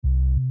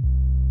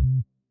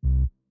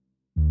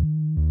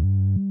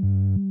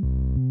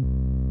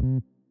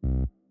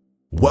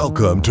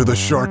Welcome to the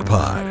Shark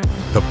Pod,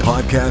 the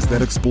podcast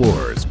that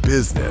explores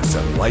business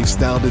and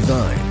lifestyle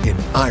design in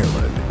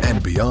Ireland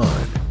and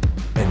beyond.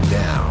 And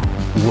now,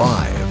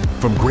 live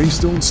from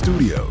Greystone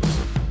Studios,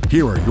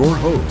 here are your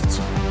hosts,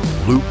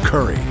 Luke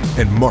Curry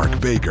and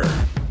Mark Baker.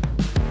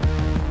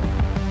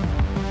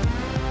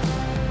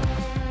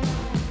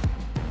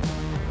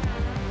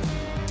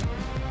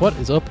 What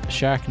is up,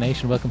 Shark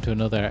Nation? Welcome to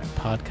another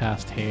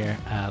podcast here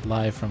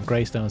live from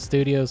Greystone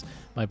Studios.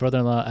 My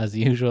brother-in-law, as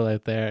usual,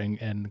 out there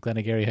in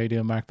Glenageary. How you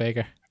doing, Mark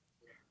Baker?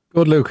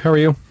 Good, Luke. How are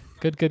you?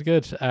 Good.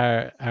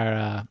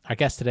 Our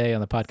guest today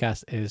on the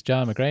podcast is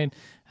John McGrain.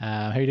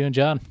 How are you doing,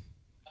 John?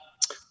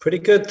 Pretty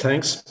good,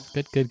 thanks.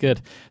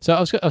 Good. So I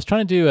was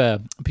trying to do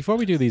before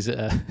we do these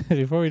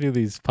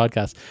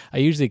podcasts, I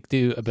usually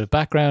do a bit of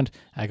background.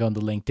 I go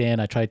into LinkedIn.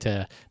 I try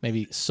to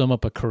maybe sum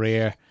up a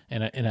career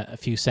in a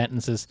few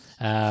sentences.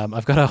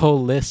 I've got a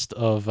whole list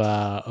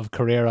of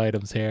career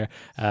items here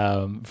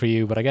for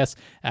you, but I guess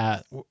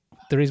the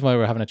reason why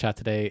we're having a chat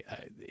today,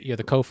 you're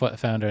the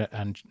co-founder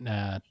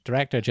and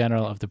Director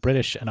General of the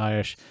British and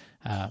Irish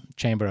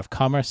Chamber of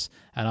Commerce,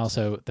 and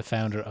also the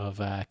founder of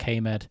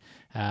KMed.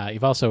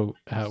 You've also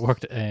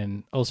worked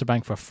in Ulster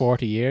Bank for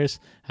 40 years,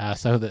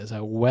 so there's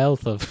a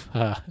wealth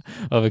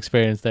of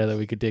experience there that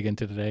we could dig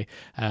into today.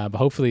 But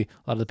hopefully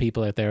a lot of the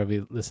people out there will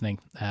be listening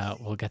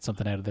will get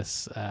something out of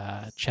this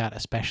chat,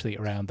 especially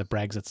around the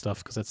Brexit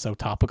stuff, because it's so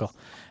topical.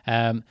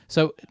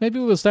 So maybe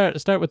we'll start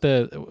with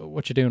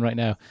what you're doing right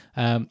now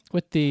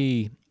with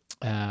the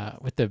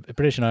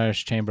British and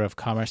Irish Chamber of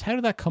Commerce. How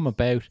did that come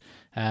about?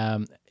 How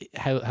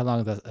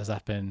long has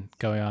that been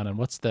going on, and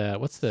what's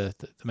the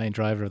main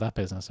driver of that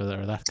business or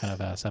that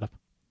kind of setup?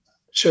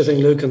 Sure thing,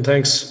 Luke, and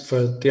thanks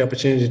for the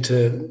opportunity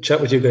to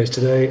chat with you guys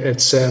today.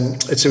 It's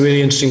a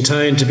really interesting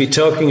time to be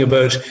talking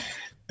about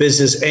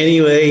business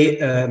anyway,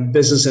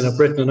 business in a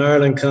Britain and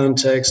Ireland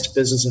context,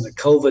 business in a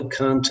COVID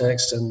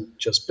context, and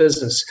just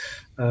business.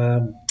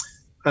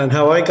 And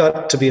how I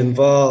got to be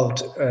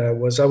involved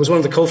was I was one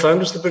of the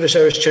co-founders of the British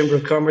Irish Chamber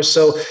of Commerce.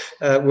 So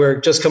we're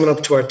just coming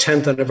up to our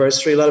 10th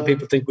anniversary. A lot of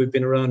people think we've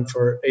been around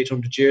for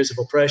 800 years of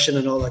oppression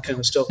and all that kind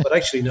of stuff, but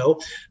actually no.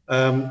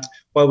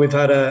 While we've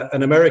had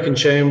an American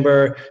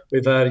chamber,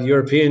 we've had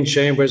European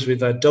chambers,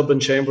 we've had Dublin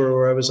Chamber,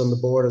 where I was on the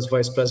board as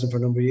vice president for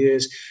a number of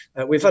years.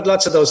 We've had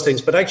lots of those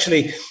things, but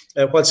actually,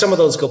 while some of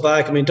those go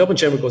back, I mean, Dublin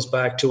Chamber goes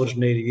back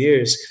 280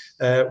 years.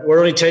 We're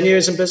only 10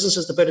 years in business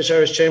as the British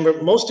Irish Chamber,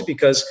 mostly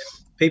because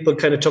people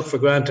kind of took for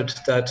granted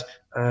that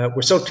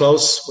we're so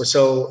close, we're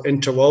so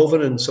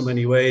interwoven in so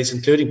many ways,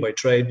 including by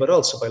trade, but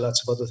also by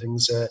lots of other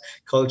things,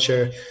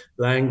 culture,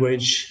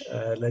 language,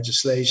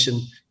 legislation,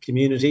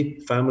 community,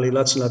 family,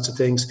 lots and lots of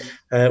things.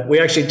 We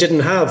actually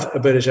didn't have a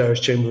British Irish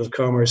Chamber of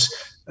Commerce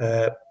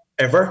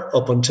ever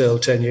up until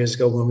 10 years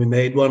ago when we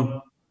made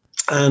one.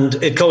 And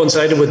it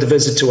coincided with the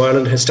visit to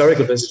Ireland, a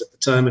historical visit at the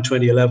time in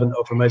 2011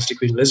 of Her Majesty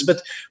Queen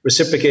Elizabeth,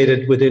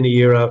 reciprocated within a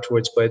year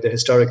afterwards by the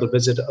historical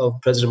visit of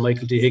President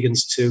Michael D.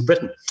 Higgins to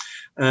Britain.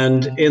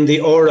 And in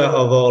the aura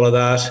of all of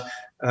that,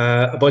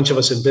 a bunch of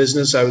us in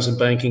business, I was in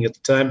banking at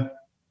the time,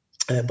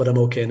 but I'm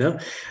okay now,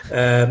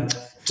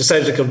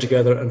 decided to come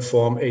together and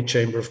form a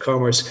Chamber of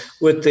Commerce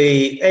with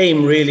the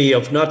aim really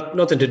of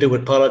nothing to do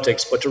with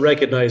politics, but to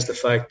recognize the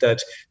fact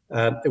that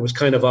it was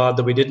kind of odd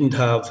that we didn't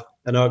have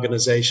an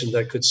organization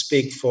that could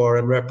speak for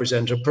and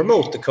represent and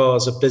promote the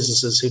cause of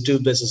businesses who do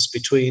business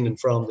between and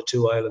from the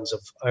two islands of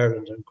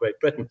Ireland and Great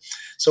Britain.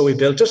 So we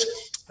built it,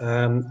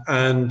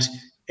 and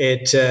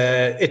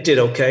it did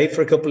okay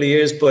for a couple of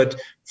years, but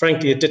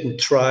frankly, it didn't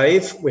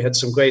thrive. We had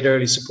some great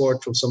early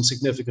support from some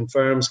significant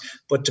firms,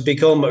 but to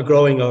become a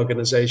growing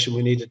organization,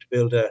 we needed to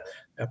build a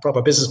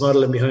proper business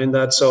model in behind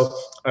that. So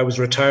I was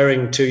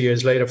retiring 2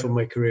 years later from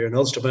my career in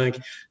Ulster Bank,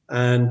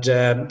 and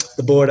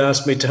the board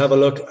asked me to have a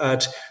look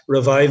at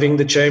reviving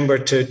the chamber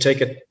to take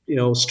it,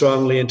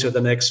 strongly into the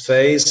next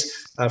phase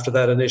after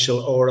that initial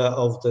aura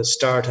of the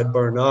start had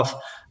burned off.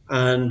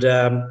 And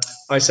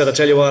I said, I'll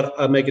tell you what,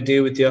 I'll make a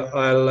deal with you.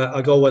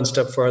 I'll go one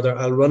step further.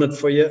 I'll run it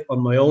for you on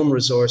my own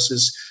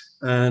resources,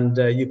 and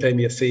you pay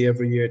me a fee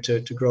every year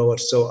to grow it.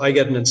 So I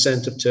get an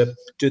incentive to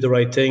do the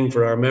right thing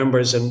for our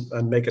members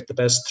and make it the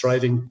best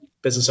thriving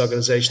business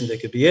organization they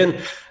could be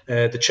in.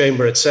 The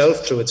chamber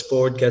itself, through its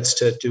board, gets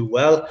to do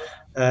well,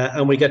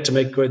 and we get to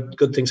make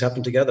good things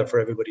happen together for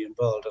everybody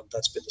involved. And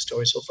that's been the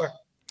story so far.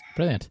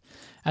 Brilliant.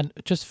 And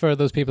just for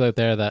those people out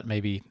there that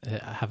maybe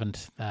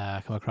haven't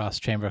come across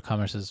Chamber of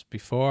Commerce's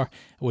before,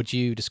 would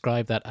you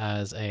describe that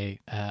as a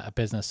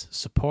business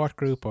support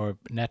group or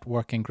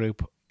networking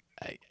group?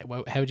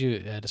 How would you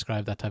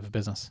describe that type of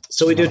business?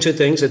 So we do two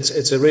things.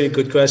 It's a really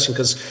good question,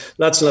 because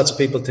lots and lots of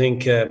people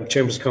think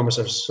chambers of commerce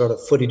are sort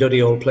of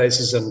footy-duddy old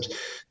places and a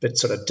bit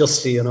sort of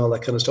dusty and all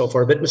that kind of stuff,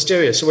 or a bit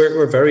mysterious. So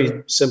we're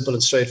very simple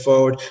and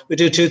straightforward. We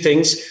do two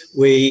things.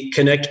 We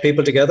connect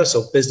people together.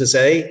 So business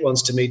A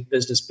wants to meet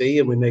business B,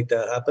 and we make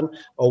that happen.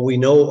 Or we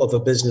know of a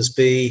business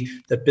B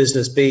that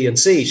business B and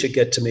C should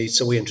get to meet,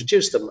 so we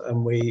introduce them,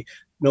 and we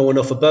know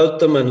enough about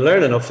them and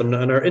learn enough and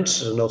are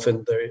interested enough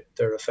in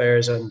their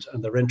affairs and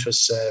their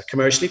interests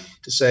commercially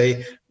to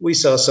say, we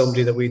saw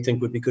somebody that we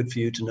think would be good for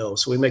you to know.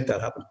 So we make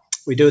that happen.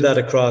 We do that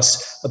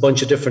across a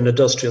bunch of different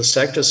industrial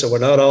sectors. So we're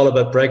not all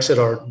about Brexit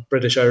or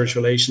British-Irish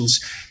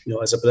relations,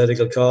 as a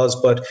political cause,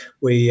 but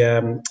we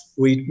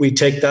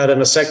take that on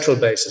a sectoral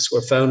basis.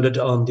 We're founded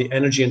on the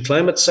energy and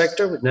climate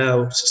sector, with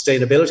now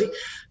sustainability.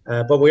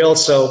 But we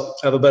also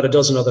have about a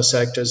dozen other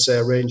sectors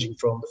ranging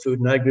from the food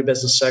and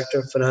agribusiness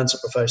sector, finance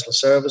and professional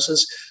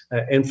services,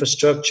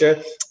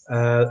 infrastructure,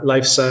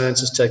 life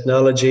sciences,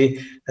 technology.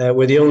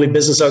 We're the only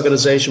business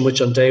organisation which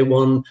on day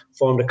one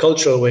formed a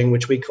cultural wing,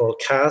 which we call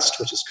CAST,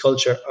 which is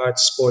Culture,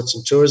 Arts, Sports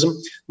and Tourism,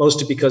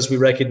 mostly because we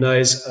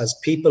recognise as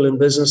people in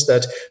business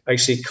that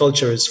actually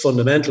culture is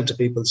fundamental to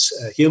people's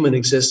human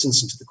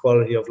existence and to the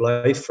quality of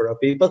life for our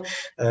people.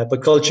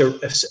 But culture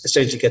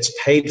essentially gets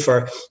paid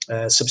for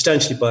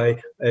substantially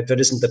by, if it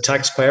isn't the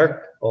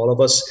taxpayer, all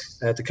of us,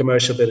 the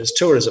commercial bit is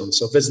tourism,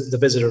 so the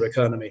visitor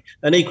economy.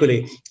 And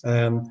equally,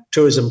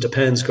 tourism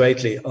depends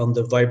greatly on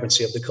the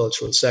vibrancy of the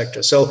cultural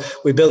sector. So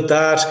we built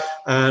that,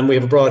 and we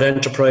have a broad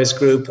enterprise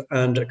group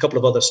and a couple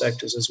of other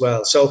sectors as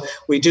well. So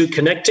we do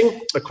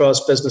connecting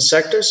across business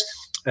sectors.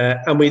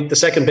 And the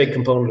second big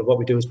component of what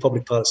we do is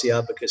public policy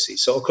advocacy.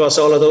 So across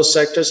all of those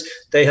sectors,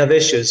 they have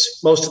issues,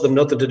 most of them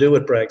nothing to do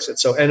with Brexit.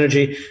 So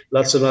energy,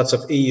 lots and lots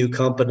of EU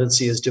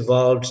competency is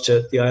devolved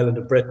to the island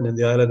of Britain and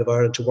the island of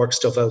Ireland to work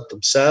stuff out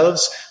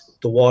themselves.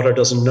 The water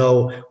doesn't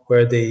know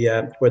where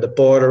the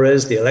border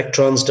is. The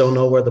electrons don't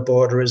know where the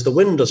border is. The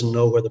wind doesn't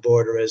know where the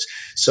border is.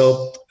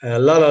 So a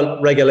lot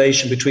of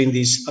regulation between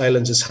these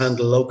islands is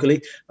handled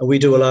locally. And we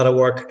do a lot of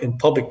work in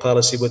public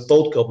policy with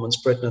both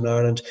governments, Britain and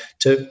Ireland,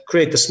 to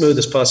create the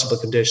smoothest possible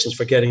conditions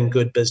for getting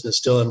good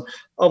business done.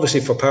 Obviously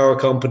for power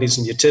companies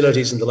and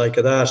utilities and the like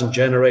of that, and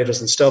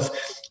generators and stuff,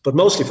 but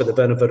mostly for the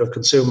benefit of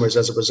consumers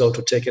as a result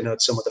of taking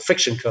out some of the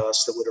friction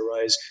costs that would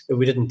arise if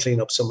we didn't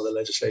clean up some of the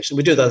legislation.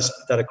 We do that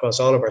across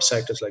all of our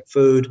sectors like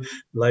food,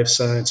 life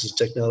sciences,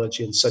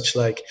 technology and such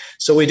like.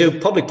 So we do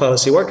public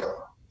policy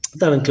work.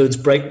 That includes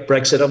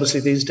Brexit, obviously,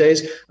 these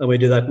days, and we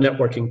do that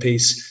networking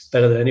piece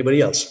better than anybody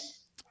else.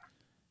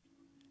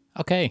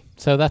 Okay,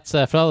 so that's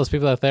for all those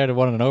people out there that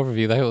wanted an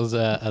overview. That was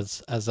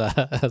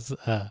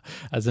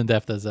as in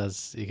depth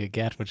as you could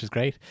get, which is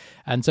great.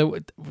 And so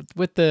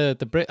with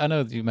the I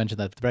know you mentioned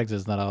that the Brexit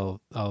is not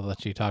all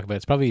that you talk about.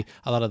 It's probably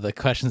a lot of the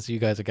questions you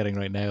guys are getting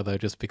right now, though,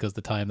 just because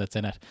the time that's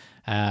in it,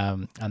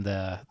 and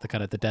the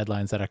kind of the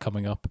deadlines that are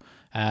coming up.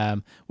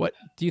 What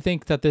do you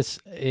think that this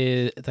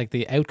is, like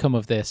the outcome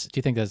of this? Do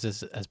you think that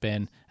this has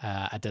been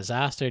a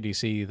disaster? Do you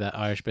see that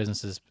Irish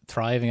businesses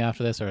thriving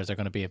after this, or is there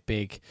going to be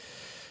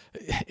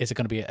is it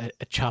going to be a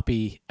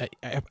choppy?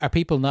 Are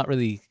people not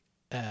really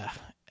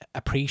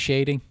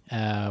appreciating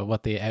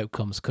what the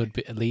outcomes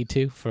could lead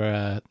to for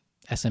a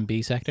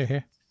SMB sector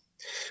here?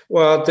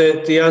 Well,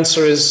 the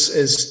answer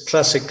is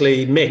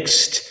classically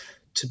mixed.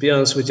 To be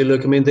honest with you,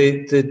 look, I mean,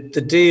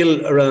 the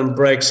deal around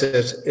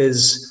Brexit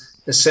is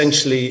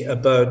essentially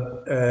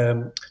about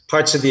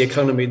parts of the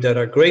economy that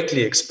are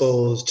greatly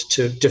exposed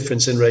to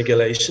difference in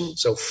regulation.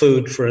 So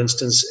food, for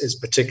instance, is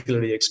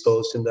particularly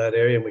exposed in that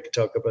area, and we can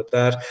talk about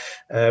that,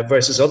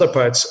 versus other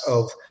parts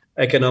of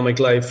economic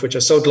life, which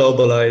are so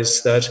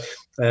globalized that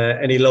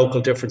any local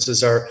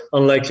differences are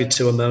unlikely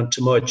to amount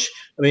to much.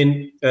 I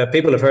mean,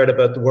 people have heard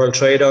about the World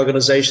Trade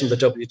Organization, the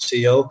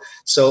WTO.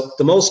 So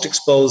the most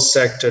exposed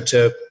sector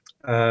to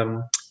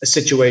a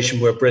situation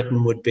where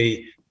Britain would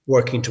be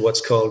working to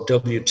what's called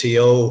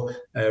WTO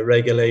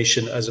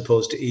regulation as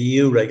opposed to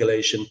EU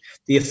regulation.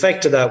 The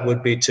effect of that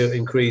would be to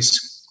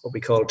increase what we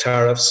call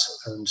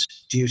tariffs and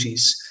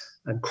duties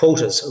and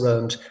quotas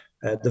around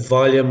the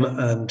volume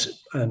and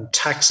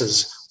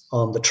taxes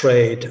on the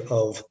trade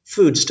of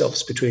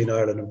foodstuffs between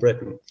Ireland and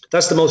Britain.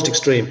 That's the most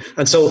extreme.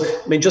 And so,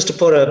 I mean, just to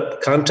put a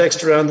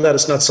context around that,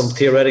 it's not some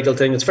theoretical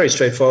thing, it's very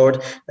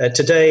straightforward.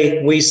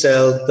 Today, we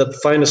sell the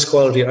finest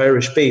quality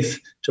Irish beef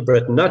to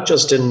Britain, not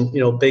just in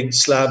big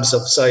slabs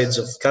of sides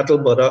of cattle,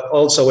 but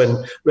also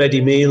in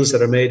ready meals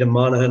that are made in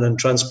Monaghan and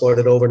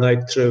transported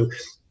overnight through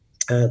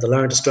the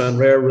Larne-to-Strand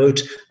rare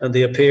route, and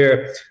they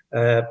appear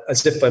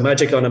as if by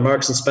magic on a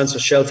Marks and Spencer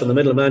shelf in the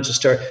middle of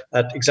Manchester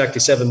at exactly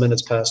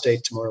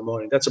 8:07 tomorrow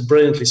morning. That's a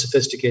brilliantly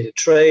sophisticated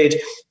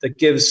trade that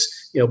gives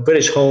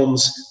British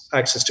homes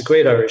access to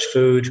great Irish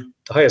food,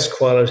 the highest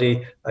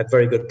quality at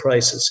very good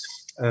prices.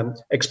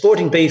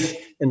 Exporting beef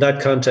in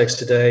that context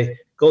today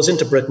goes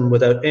into Britain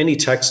without any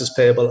taxes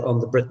payable on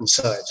the Britain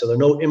side. So there are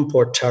no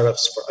import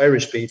tariffs for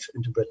Irish beef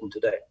into Britain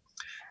today.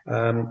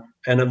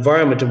 An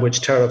environment in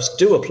which tariffs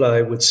do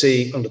apply would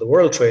see, under the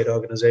World Trade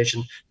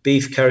Organization,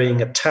 beef carrying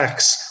a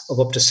tax of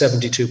up to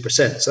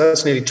 72%. So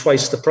that's nearly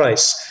twice the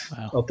price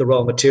of the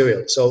raw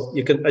material. So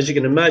as you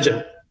can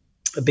imagine,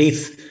 a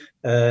beef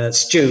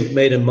stew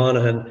made in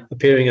Monaghan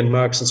appearing in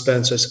Marks and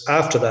Spencer's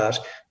after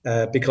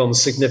that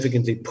becomes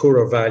significantly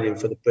poorer value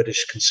for the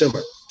British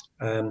consumer.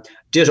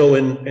 Ditto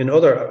in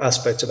other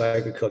aspects of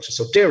agriculture.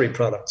 So dairy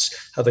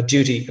products have a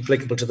duty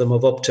applicable to them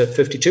of up to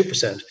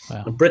 52%.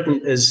 Wow. And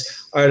Britain is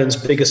Ireland's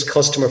biggest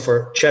customer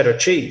for cheddar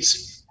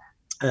cheese.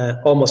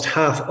 almost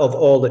half of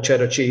all the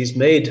cheddar cheese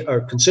made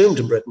or consumed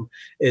in Britain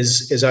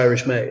is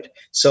Irish made.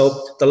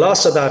 So the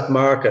loss of that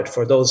market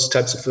for those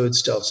types of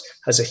foodstuffs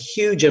has a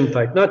huge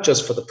impact, not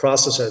just for the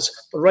processors,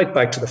 but right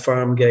back to the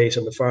farm gate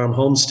and the farm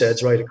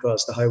homesteads right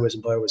across the highways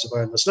and byways of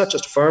Ireland. It's not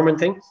just a farming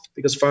thing,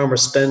 because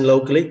farmers spend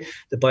locally.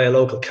 They buy a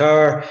local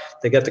car,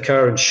 they get the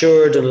car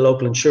insured in a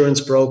local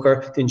insurance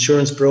broker. The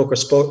insurance broker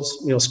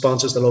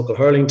sponsors the local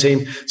hurling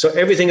team. So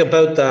everything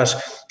about that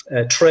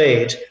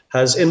trade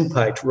has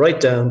impact right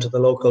down to the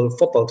local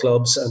football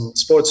clubs and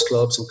sports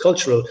clubs and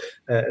cultural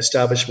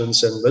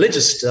establishments and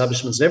religious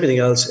establishments and everything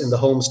else in the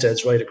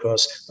homesteads right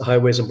across the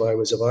highways and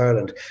byways of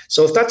Ireland.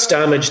 So if that's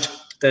damaged,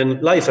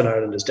 then life in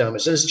Ireland is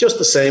damaged. And it's just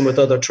the same with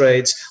other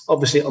trades.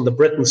 Obviously on the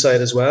Britain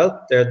side as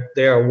well,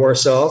 they are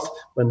worse off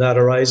when that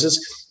arises.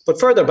 But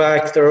further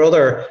back, there are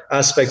other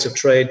aspects of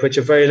trade which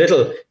have very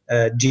little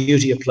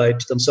duty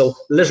applied to them. So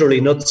literally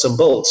nuts and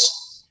bolts.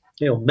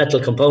 Metal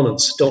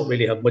components don't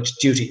really have much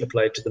duty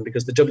applied to them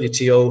because the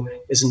WTO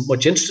isn't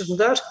much interested in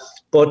that.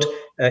 But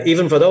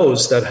even for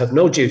those that have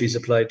no duties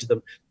applied to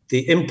them,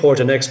 the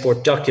import and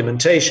export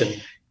documentation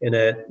in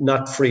a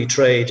not free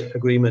trade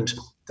agreement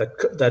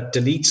that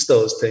deletes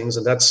those things,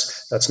 and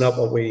that's not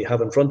what we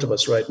have in front of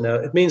us right now.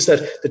 It means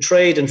that the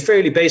trade in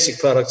fairly basic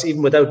products,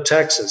 even without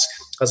taxes,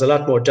 has a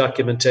lot more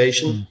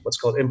documentation, what's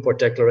called import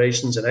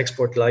declarations and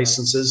export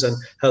licenses and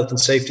health and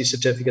safety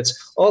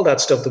certificates. All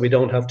that stuff that we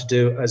don't have to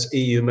do as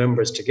EU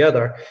members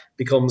together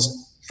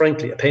becomes,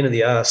 frankly, a pain in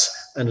the ass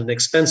and an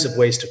expensive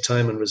waste of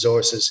time and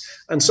resources.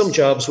 And some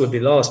jobs will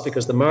be lost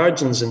because the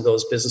margins in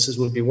those businesses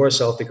will be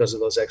worse off because of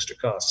those extra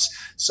costs.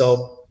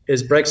 So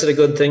is Brexit a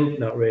good thing?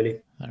 Not really.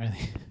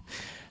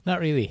 Not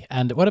really.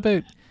 And what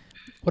about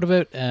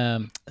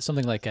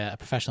something like a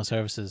professional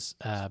services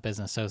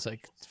business? So it's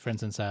like, for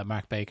instance,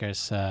 Mark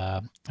Baker's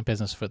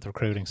business with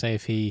recruiting. Say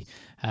if he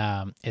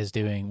is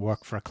doing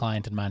work for a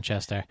client in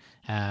Manchester,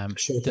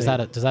 does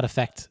that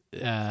affect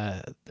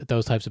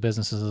those types of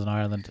businesses in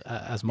Ireland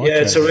as much? Yeah,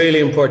 it's a really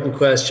important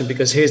question,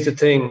 because here's the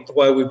thing.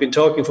 While we've been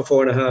talking for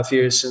 4.5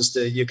 years since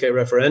the UK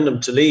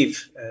referendum to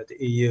leave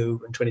the EU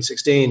in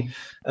 2016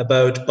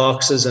 about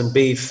boxes and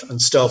beef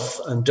and stuff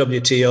and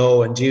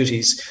WTO and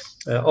duties,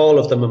 all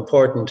of them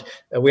important,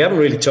 we haven't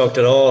really talked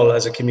at all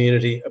as a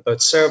community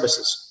about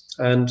services.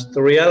 And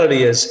the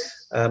reality is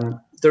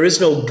there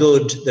is no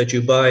good that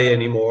you buy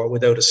anymore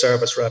without a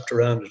service wrapped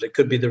around it. It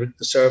could be the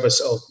service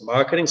of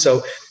marketing.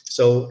 So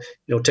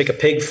take a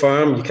pig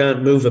farm. You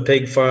can't move a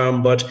pig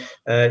farm, but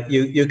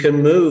you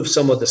can move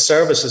some of the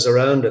services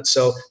around it.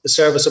 So the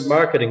service of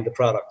marketing the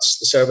products,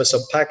 the service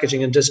of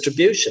packaging and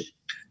distribution,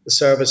 the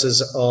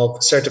services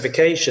of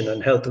certification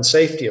and health and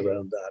safety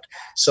around that.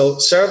 So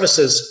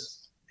services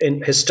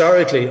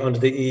historically under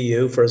the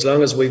EU, for as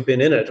long as we've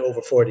been in it,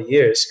 over 40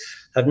 years,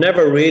 have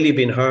never really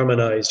been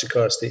harmonized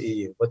across the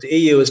EU. What the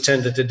EU has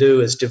tended to do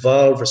is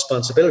devolve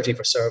responsibility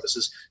for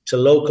services to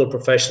local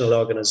professional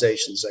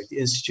organizations like the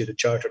Institute of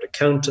Chartered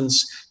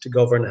Accountants to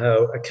govern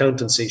how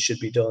accountancy should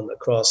be done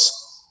across,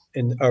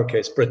 in our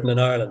case, Britain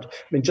and Ireland.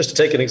 I mean, just to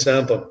take an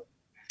example,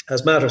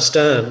 as matters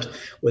stand,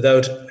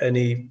 without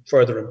any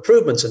further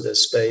improvements in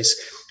this space,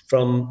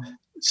 from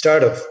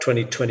start of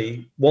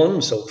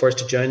 2021, so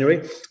 1st of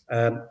January,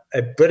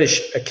 a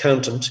British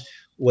accountant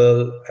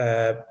will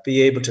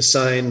be able to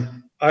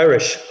sign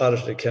Irish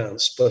audited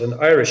accounts, but an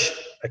Irish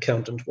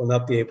accountant will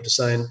not be able to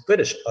sign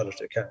British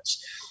audited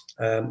accounts.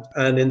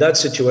 And in that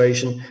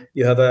situation,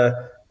 you have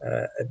a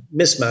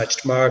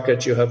mismatched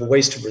market, you have a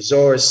waste of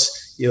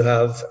resource, you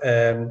have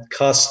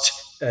cost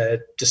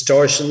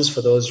distortions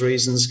for those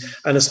reasons.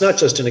 And it's not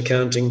just in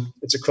accounting,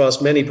 it's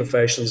across many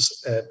professions,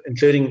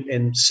 including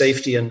in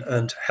safety and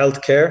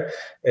healthcare.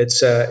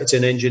 It's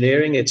in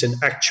engineering, it's in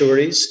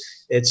actuaries,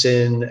 it's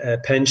in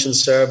pension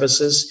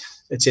services,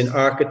 it's in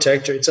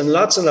architecture, it's in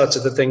lots and lots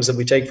of the things that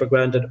we take for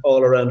granted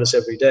all around us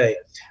every day.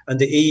 And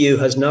the EU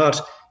has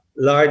not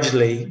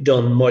largely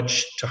done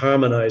much to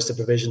harmonise the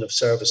provision of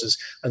services.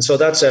 And so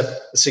that's a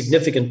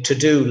significant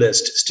to-do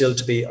list still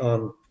to be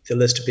on the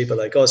list of people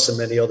like us and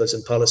many others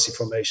in policy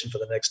formation for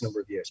the next number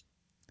of years.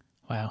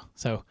 Wow.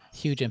 So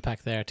huge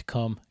impact there to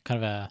come,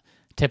 kind of a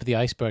tip of the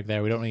iceberg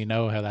there. We don't really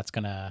know how that's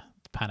going to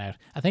pan out,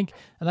 I think.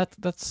 And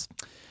that's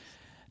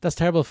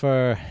terrible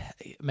for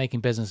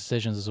making business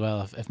decisions as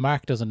well. If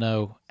Mark doesn't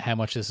know how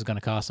much this is going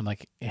to cost him,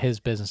 like his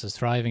business is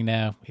thriving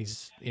now,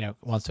 he's,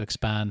 wants to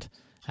expand.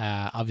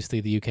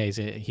 Obviously the UK is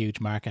a huge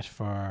market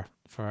for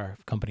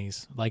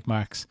companies like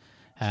Mark's.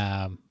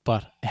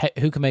 But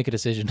who can make a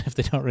decision if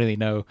they don't really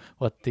know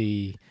where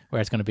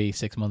it's going to be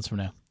 6 months from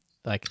now?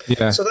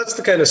 So that's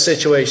the kind of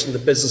situation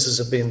that businesses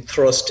have been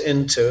thrust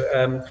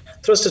into.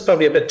 Thrust is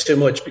probably a bit too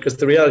much, because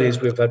the reality is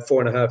we've had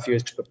 4.5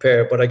 years to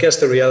prepare. But I guess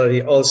the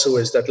reality also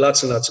is that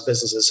lots and lots of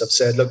businesses have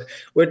said, look,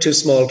 we're too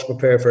small to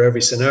prepare for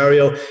every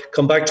scenario.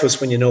 Come back to us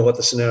when you know what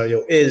the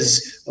scenario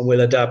is, and we'll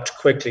adapt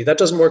quickly. That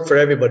doesn't work for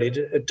everybody.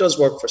 It does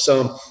work for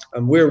some.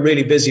 And we're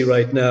really busy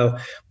right now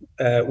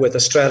with a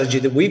strategy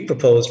that we've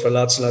proposed for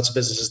lots and lots of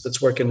businesses that's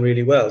working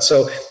really well.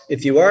 So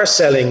if you are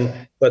selling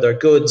whether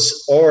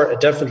goods or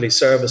definitely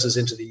services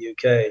into the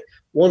UK,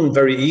 one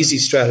very easy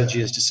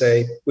strategy is to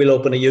say, we'll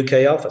open a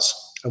UK office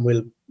and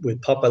we'll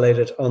populate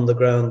it on the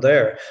ground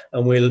there,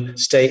 and we'll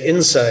stay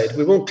inside.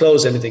 We won't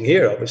close anything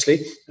here,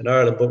 obviously, in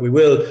Ireland, but we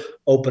will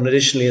open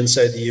additionally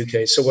inside the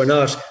UK. So we're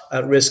not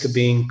at risk of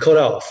being cut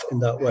off in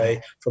that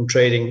way from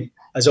trading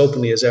as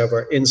openly as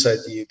ever inside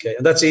the UK.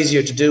 And that's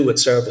easier to do with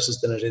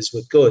services than it is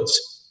with goods.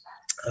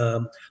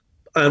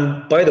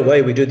 And by the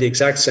way, we do the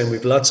exact same.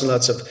 We've lots and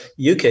lots of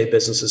UK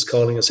businesses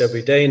calling us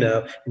every day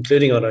now,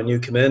 including on our new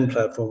Commend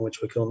platform,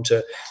 which we come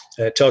to,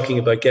 talking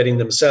about getting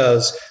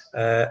themselves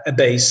a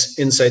base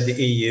inside the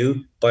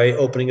EU by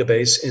opening a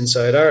base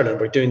inside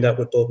Ireland. We're doing that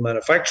with both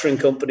manufacturing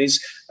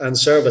companies and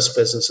service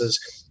businesses,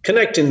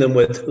 connecting them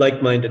with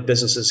like-minded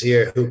businesses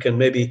here who can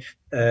maybe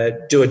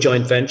do a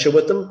joint venture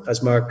with them,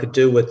 as Mark could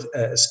do with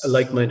a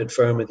like-minded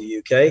firm in the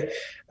UK,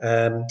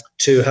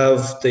 to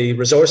have the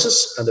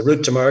resources and the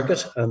route to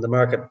market and the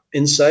market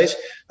insight.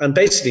 And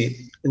basically,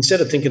 instead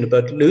of thinking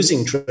about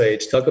losing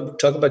trade, talk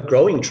about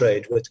growing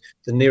trade with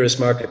the nearest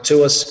market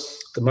to us,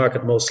 the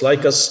market most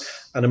like us,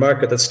 and a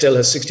market that still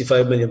has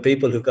 65 million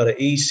people who've got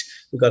to eat,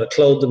 who've got to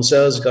clothe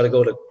themselves, got to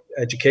go to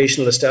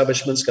educational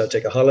establishments, got to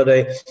take a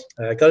holiday,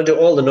 got to do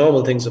all the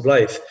normal things of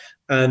life.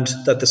 And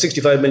that the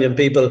 65 million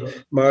people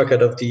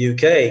market of the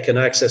UK can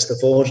access the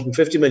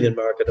 450 million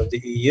market of the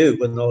EU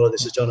when all of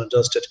this is done and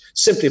dusted,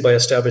 simply by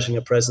establishing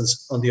a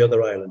presence on the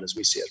other island as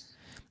we see it.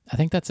 I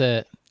think it's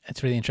a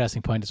really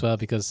interesting point as well,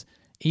 because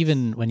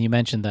even when you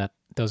mentioned that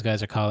those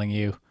guys are calling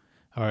you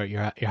or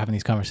you're having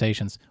these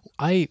conversations,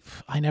 I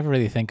never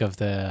really think of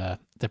the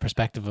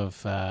perspective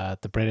of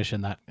the British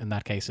in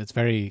that case. It's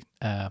very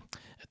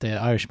the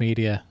Irish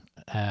media,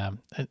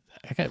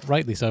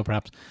 rightly so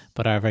perhaps,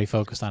 but are very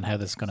focused on how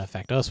this is going to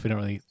affect us. We don't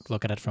really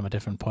look at it from a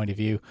different point of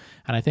view.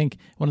 And I think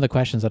one of the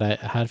questions that I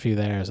had for you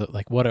there is that,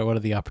 like, what are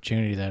the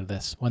opportunities out of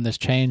this? When this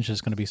change,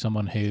 is going to be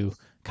someone who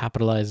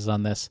capitalizes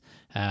on this.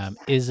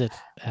 Is it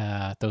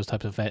those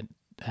types of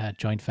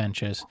joint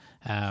ventures?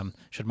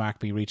 Should Mark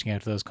be reaching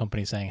out to those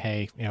companies saying,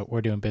 hey,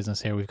 we're doing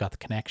business here, we've got the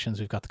connections,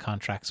 we've got the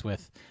contracts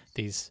with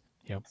these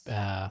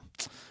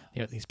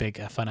these big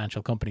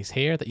financial companies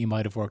here that you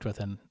might have worked with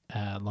in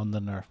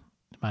London or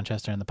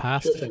Manchester in the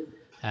past? Sure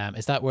thing.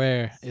 Is that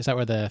where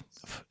the,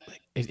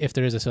 if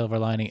there is a silver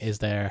lining, is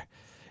that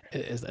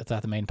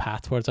the main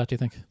path towards that, do you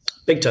think?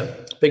 Big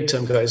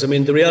time, guys. I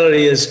mean, the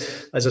reality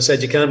is, as I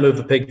said, you can't move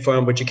a pig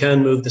farm, but you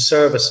can move the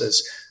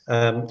services.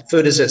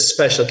 Food is a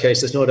special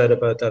case, there's no doubt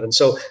about that. And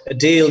so a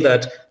deal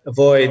that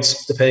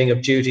avoids the paying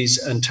of duties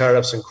and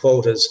tariffs and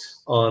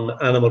quotas on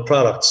animal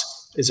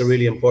products is a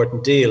really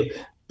important deal.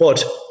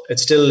 But it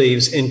still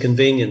leaves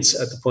inconvenience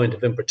at the point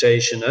of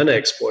importation and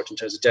export in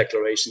terms of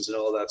declarations and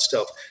all that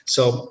stuff.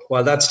 So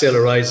while that still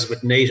arises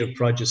with native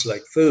produce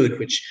like food,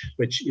 which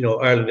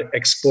Ireland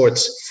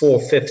exports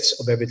 4/5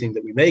 of everything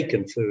that we make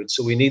in food,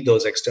 so we need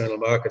those external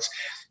markets.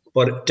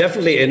 But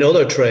definitely in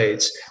other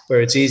trades where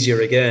it's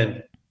easier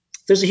again,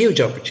 there's a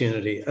huge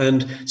opportunity.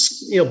 And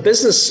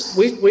business,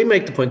 we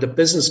make the point that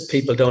business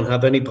people don't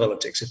have any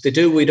politics. If they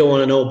do, we don't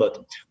want to know about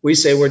them. We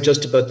say we're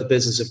just about the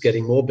business of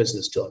getting more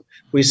business done.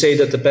 We say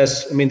that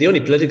the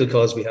only political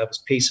cause we have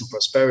is peace and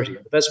prosperity.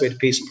 And the best way to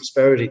peace and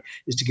prosperity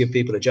is to give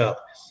people a job.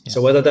 Yeah.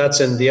 So whether that's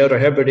in the Outer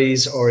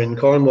Hebrides or in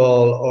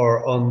Cornwall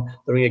or on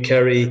the Ring of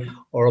Kerry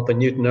or up in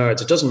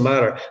Newtownards, it doesn't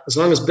matter. As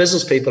long as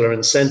business people are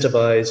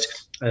incentivized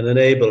and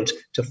enabled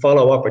to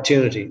follow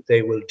opportunity,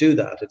 they will do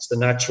that. It's the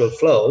natural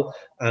flow,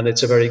 and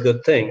it's a very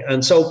good thing.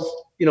 And so,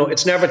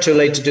 it's never too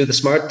late to do the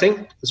smart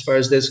thing as far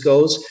as this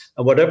goes.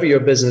 And whatever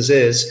your business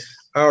is,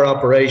 our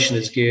operation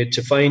is geared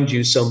to find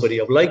you somebody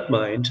of like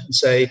mind and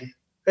say,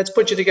 let's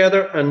put you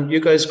together and you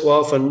guys go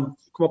off and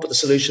come up with a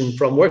solution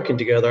from working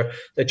together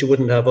that you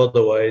wouldn't have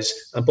otherwise.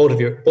 And both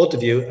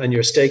of you and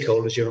your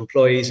stakeholders, your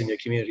employees and your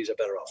communities are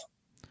better off.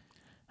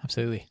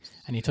 Absolutely.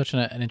 And you touched on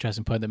an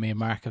interesting point that me and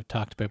Mark have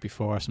talked about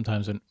before.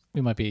 Sometimes when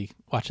we might be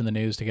watching the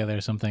news together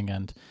or something,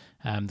 and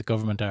the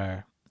government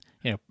are,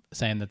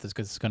 saying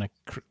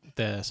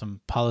that some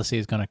policy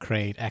is going to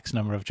create X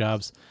number of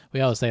jobs.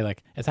 We always say,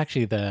 like, it's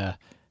actually the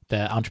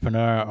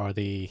entrepreneur or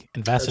the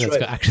investor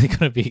that's actually going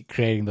to be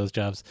creating those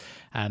jobs.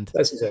 And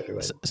that's exactly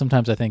right.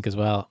 Sometimes I think as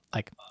well,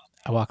 like,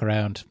 I walk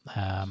around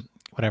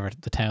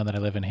the town that I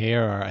live in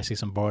here, or I see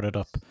some boarded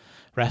up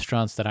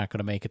restaurants that aren't going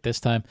to make it this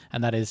time,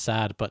 and that is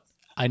sad. But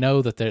I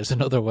know that there's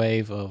another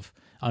wave of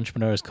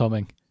entrepreneurs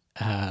coming,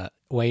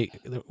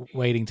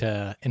 waiting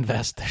to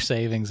invest their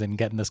savings in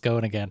getting this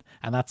going again,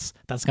 and that's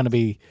going to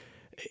be.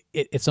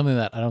 It's something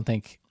that I don't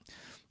think,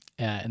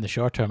 in the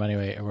short term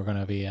anyway, we're going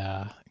to be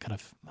kind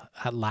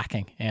of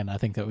lacking in. I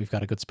think that we've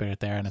got a good spirit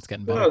there, and it's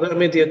getting better. Well, I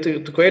mean, the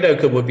great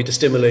outcome would be to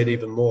stimulate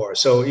even more.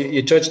 So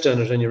you touched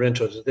on it in your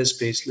intro to this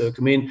piece, Luke.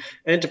 I mean,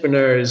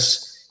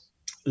 entrepreneurs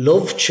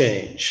love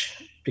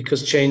change,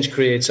 because change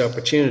creates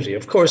opportunity.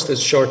 Of course,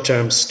 there's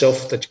short-term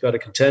stuff that you've got to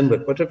contend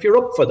with, but if you're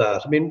up for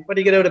that, I mean, what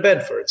do you get out of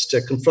bed for? It's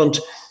to confront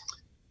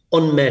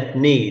unmet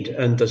need,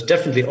 and there's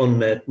definitely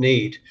unmet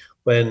need.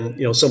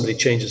 when somebody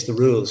changes the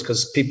rules,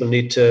 because people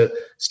need to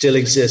still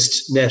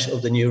exist net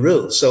of the new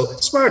rules. So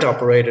smart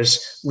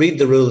operators read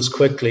the rules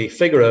quickly,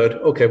 figure out,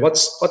 okay,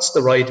 what's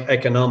the right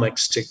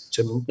economics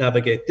to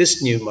navigate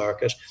this new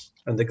market,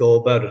 and they go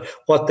about it.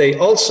 What they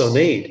also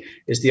need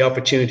is the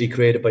opportunity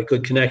created by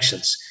good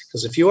connections.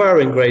 Because if you are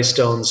in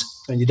Greystones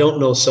and you don't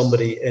know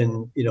somebody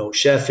in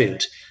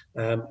Sheffield,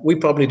 we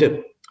probably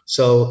do.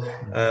 So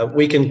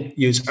we can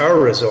use our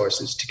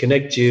resources to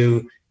connect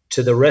you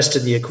to the rest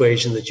of the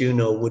equation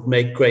that would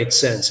make great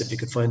sense if you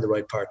could find the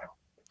right partner.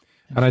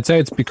 And I'd say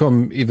it's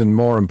become even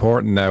more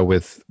important now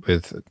with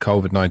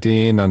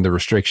COVID-19 and the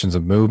restrictions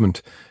of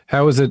movement.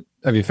 How is it?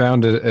 Have you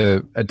found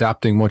it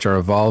adapting much or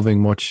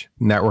evolving much,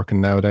 networking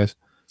nowadays?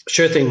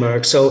 Sure thing,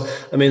 Mark. So,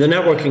 the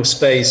networking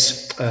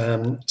space,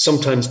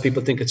 sometimes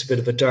people think it's a bit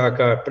of a dark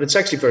art, but it's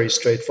actually very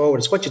straightforward.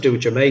 It's what you do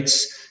with your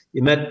mates.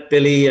 You met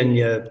Billy and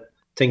you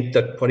think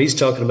that what he's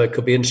talking about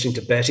could be interesting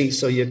to Betty,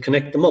 so you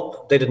connect them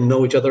up. They didn't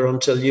know each other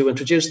until you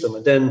introduced them,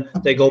 and then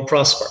they go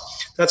prosper.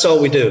 That's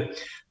all we do.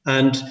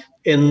 And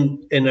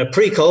in a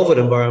pre-COVID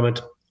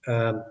environment,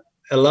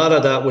 a lot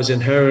of that was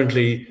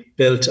inherently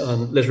built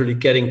on literally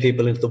getting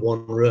people into the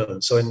one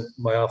room. So in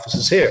my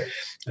offices here,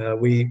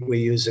 we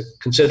use a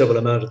considerable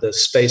amount of the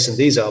space in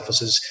these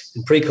offices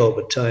in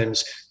pre-COVID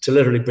times to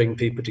literally bring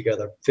people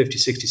together, 50,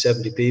 60,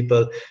 70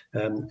 people,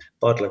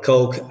 bottle of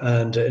Coke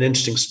and an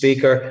interesting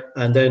speaker,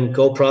 and then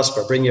go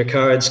prosper, bring your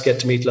cards, get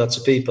to meet lots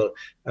of people.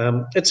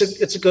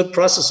 It's a good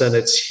process and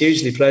it's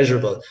hugely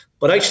pleasurable,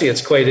 but actually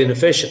it's quite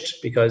inefficient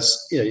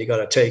because, you got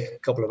to take a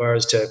couple of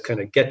hours to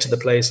kind of get to the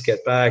place,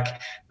 get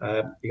back,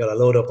 you got to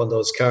load up on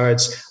those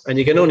cards, and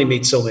you can only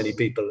meet so many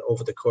people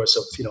over the course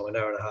of, an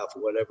hour and a half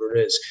or whatever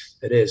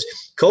it is.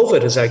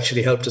 COVID has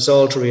actually helped us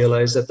all to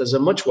realize that there's a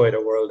much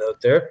wider world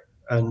out there.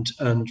 And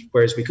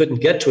whereas we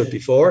couldn't get to it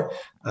before,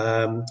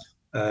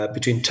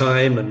 between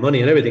time and money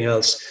and everything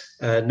else,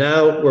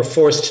 now we're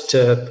forced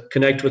to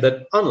connect with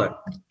it online,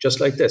 just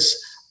like this.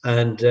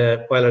 And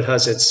while it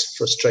has its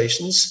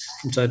frustrations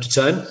from time to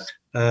time,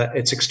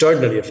 it's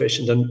extraordinarily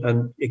efficient.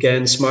 And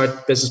again,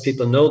 smart business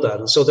people know that.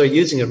 And so they're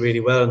using it really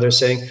well. And they're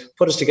saying,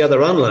 put us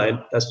together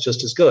online, that's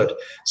just as good.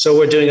 So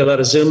we're doing a lot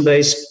of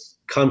Zoom-based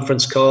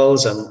conference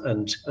calls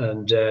and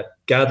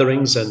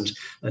gatherings and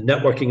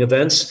networking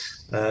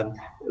events.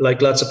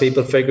 Like lots of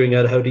people figuring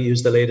out how to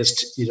use the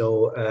latest,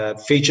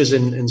 features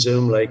in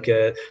Zoom, like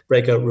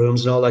breakout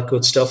rooms and all that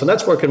good stuff. And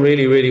that's working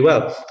really, really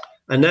well.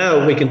 And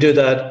now we can do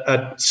that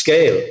at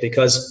scale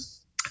because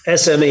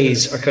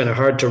SMEs are kind of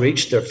hard to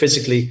reach. They're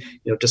physically,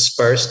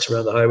 dispersed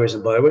around the highways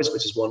and byways,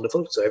 which is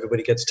wonderful. So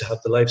everybody gets to have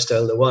the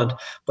lifestyle they want.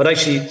 But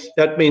actually,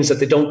 that means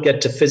that they don't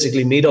get to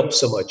physically meet up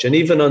so much. And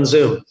even on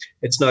Zoom,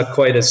 it's not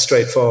quite as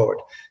straightforward.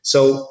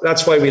 So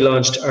that's why we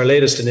launched our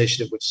latest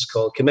initiative, which is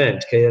called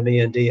Commend,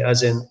 K-M-E-N-D,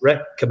 as in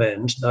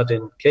recommend, not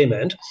in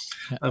K-Mend.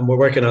 And we're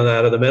working on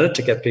that at the minute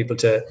to get people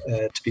to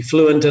be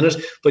fluent in it.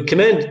 But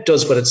Commend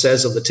does what it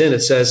says on the tin.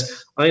 It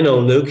says, I know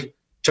Luke.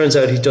 Turns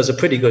out he does a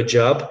pretty good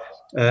job.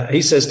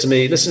 He says to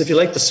me, listen, if you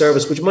like the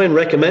service, would you mind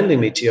recommending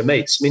me to your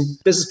mates?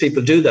 Business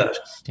people do that.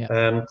 Yeah.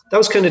 That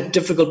was kind of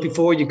difficult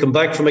before. You come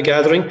back from a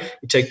gathering,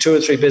 you take 2 or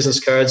 3 business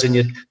cards and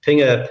you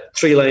ping a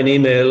 3-line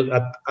email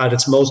at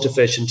its most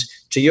efficient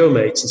to your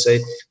mates and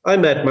say, I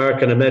met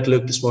Mark and I met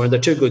Luke this morning. They're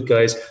 2 good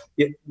guys.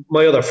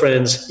 My other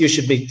friends, you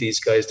should meet these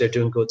guys. They're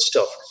doing good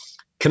stuff.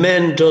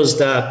 Commend does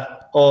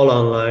that all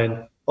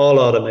online, all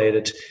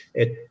automated.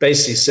 It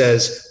basically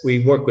says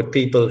we work with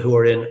people who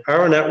are in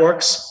our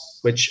networks,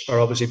 which are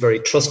obviously very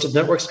trusted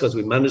networks because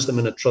we manage them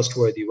in a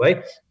trustworthy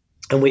way.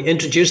 And we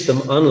introduce them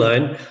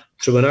online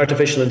through an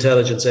artificial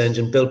intelligence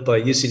engine built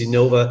by UCD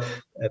Nova,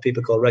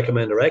 people called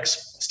Recommender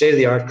X,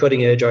 state-of-the-art,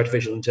 cutting-edge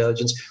artificial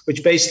intelligence,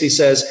 which basically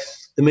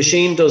says the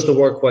machine does the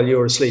work while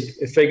you're asleep.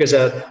 It figures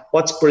out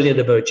what's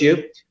brilliant about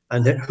you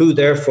and who,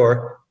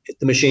 therefore,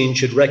 the machine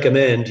should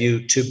recommend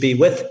you to be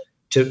with,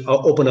 to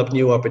open up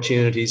new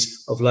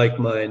opportunities of like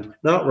mind,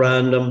 not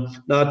random,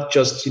 not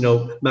just,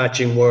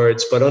 matching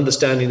words, but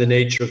understanding the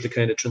nature of the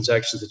kind of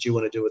transactions that you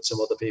want to do with some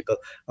other people.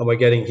 And we're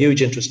getting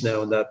huge interest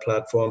now in that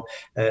platform,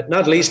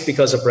 not least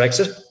because of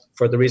Brexit,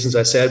 for the reasons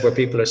I said, where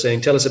people are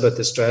saying, tell us about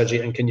this strategy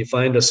and can you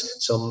find us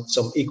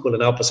some equal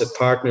and opposite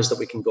partners that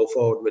we can go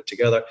forward with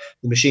together.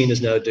 The machine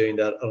is now doing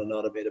that on an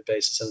automated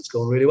basis and it's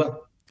going really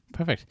well.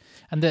 Perfect.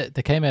 And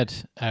the K-Med,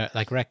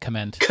 like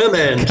recommend.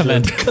 Commend.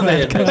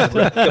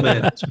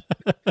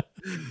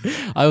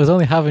 I was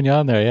only having you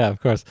on there, yeah, of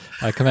course.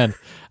 I commend.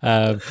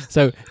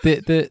 So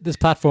this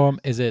platform,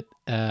 is it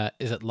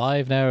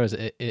live now? Or is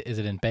it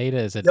in beta?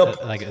 Is it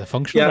like a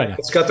function? Yeah,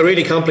 it's got the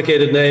really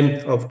complicated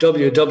name of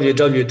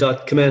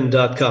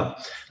www.commend.com.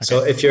 Okay.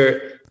 So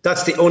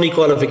that's the only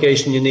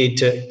qualification you need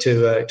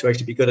to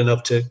actually be good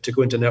enough to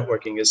go into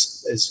networking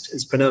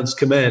is pronounced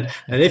Commend.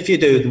 And if you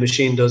do, the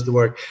machine does the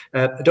work.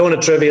 I don't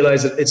want to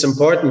trivialize it. It's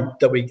important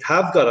that we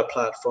have got a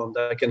platform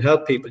that can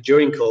help people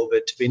during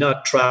COVID to be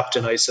not trapped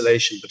in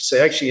isolation, but to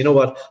say, actually, you know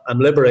what? I'm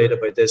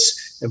liberated by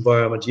this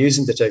environment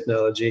using the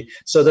technology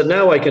so that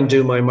now I can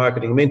do my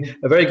marketing.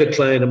 A very good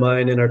client of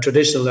mine in our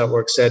traditional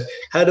network said,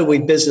 how do we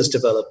business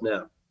develop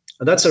now?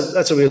 And that's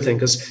a real thing,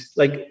 because,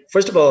 like,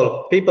 first of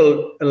all,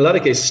 people in a lot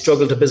of cases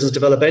struggle to business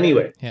develop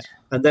anyway. Yeah.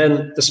 And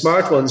then the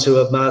smart ones who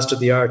have mastered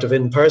the art of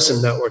in-person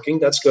networking,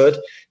 that's good.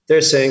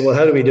 They're saying, well,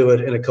 how do we do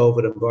it in a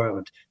COVID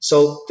environment?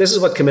 So this is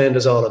what Commend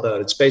is all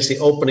about. It's basically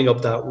opening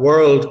up that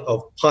world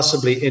of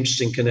possibly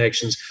interesting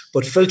connections,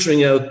 but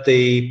filtering out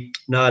the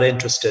not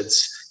interesteds,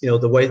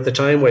 the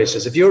time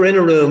wasters. If you're in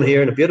a room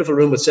here, in a beautiful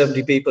room with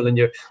 70 people, and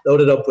you're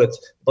loaded up with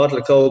a bottle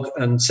of Coke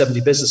and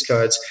 70 business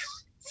cards,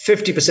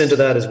 50% of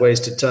that is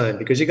wasted time,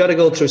 because you got to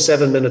go through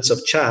 7 minutes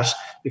of chat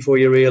before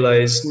you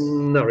realize,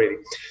 not really.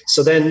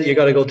 So then you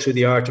got to go through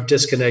the art of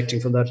disconnecting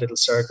from that little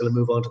circle and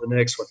move on to the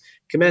next one.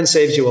 Commend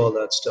saves you all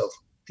that stuff.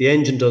 The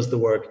engine does the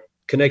work,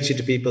 connects you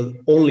to people,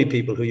 only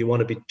people who you want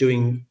to be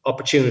doing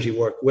opportunity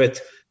work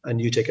with, and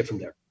you take it from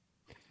there.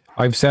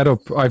 I've set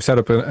up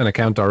an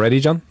account already,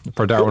 John,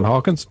 for Darwin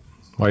Hawkins,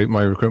 my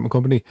recruitment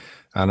company,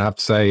 and I have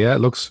to say, yeah, it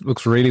looks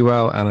really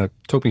well, and it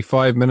took me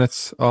 5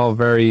 minutes, all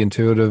very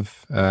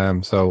intuitive.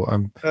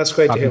 So that's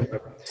great to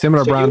hear.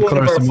 Similar brand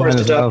colours to mine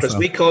as well. So.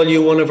 We call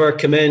you one of our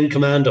Commend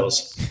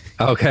Commandos.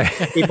 Okay,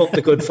 keep up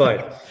the good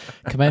fight.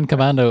 Commend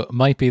Commando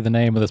might be the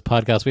name of this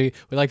podcast. We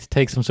like to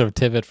take some sort of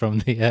tidbit from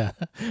the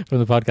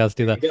podcast.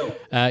 Do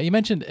that. You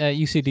mentioned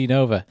UCD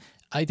Nova.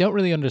 I don't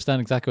really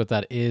understand exactly what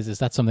that is. Is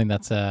that something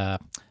that's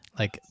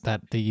like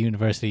that the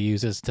university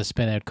uses to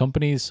spin out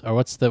companies, or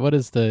what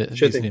is the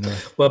sure thing.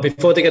 Well,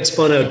 before they get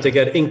spun out, they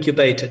get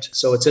incubated.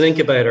 So it's an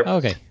incubator.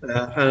 Okay.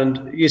 And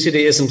UCD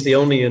isn't the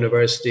only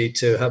university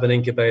to have an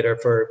incubator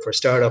for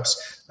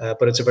startups,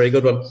 but it's a very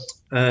good one.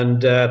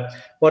 And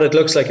what it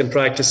looks like in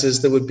practice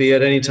is there would be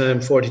at any time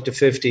 40 to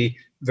 50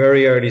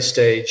 very early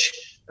stage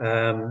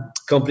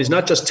companies,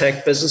 not just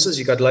tech businesses.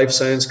 You got life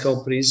science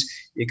companies,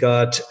 you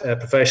got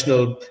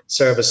professional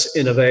service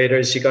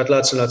innovators, you got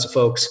lots and lots of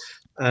folks.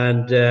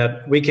 And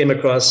we came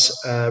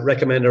across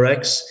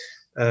RecommendRx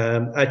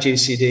at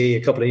UCD a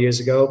couple of years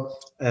ago,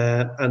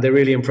 and they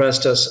really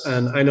impressed us.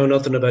 And I know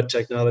nothing about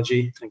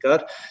technology, thank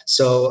God.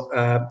 So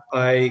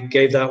I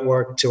gave that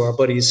work to our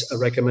buddies at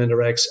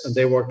RecommendRx, and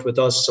they worked with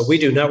us. So we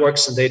do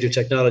networks and they do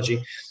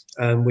technology.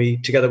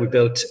 And together we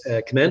built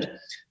Commend,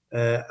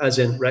 as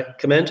in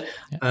Recommend,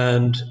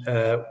 and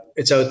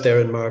it's out there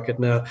in market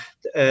now.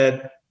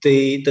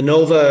 The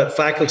Nova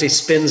faculty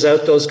spins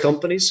out those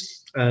companies.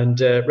 And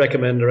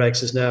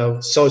RecommendRx is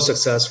now so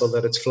successful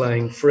that it's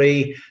flying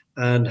free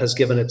and has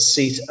given its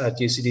seat at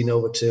UCD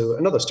Nova to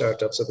another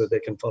startup so that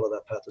they can follow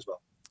that path as well.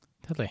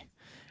 Totally.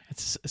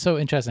 It's so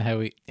interesting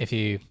how if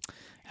you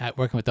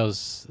working with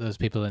those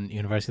people in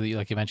university,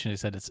 like you mentioned, you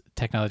said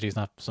technology is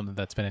not something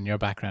that's been in your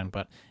background,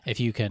 but if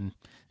you can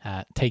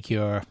take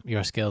your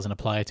skills and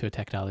apply it to a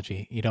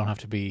technology, you don't have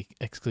to be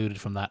excluded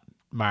from that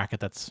market.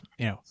 That's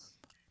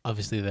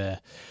obviously the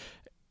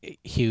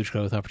huge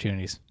growth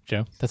opportunities.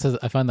 Joe,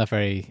 I find that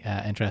very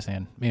interesting,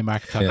 and me and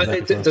Mark talked about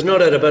that before. There's no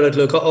doubt about it.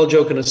 Look, all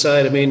joking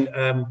aside, I mean,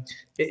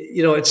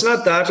 it's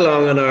not that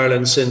long in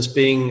Ireland since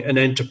being an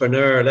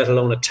entrepreneur, let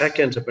alone a tech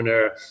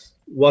entrepreneur,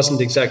 wasn't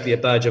exactly a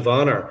badge of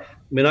honor. I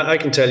mean, I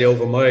can tell you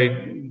over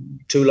my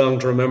too long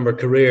to remember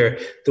career,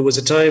 there was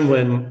a time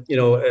when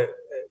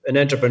an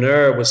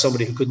entrepreneur was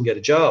somebody who couldn't get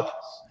a job.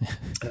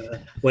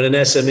 When an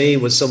SME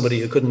was somebody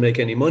who couldn't make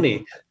any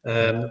money,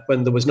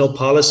 when there was no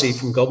policy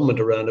from government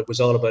around it, was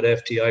all about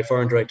FDI,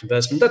 foreign direct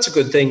investment. That's a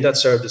good thing. That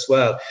served us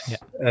well.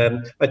 Yeah.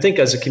 I think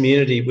as a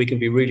community, we can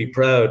be really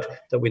proud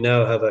that we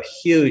now have a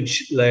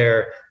huge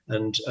layer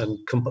and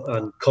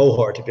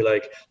cohort, if you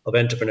like, of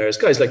entrepreneurs,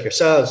 guys like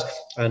yourselves,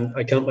 and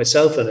I count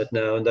myself in it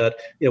now, and that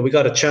we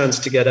got a chance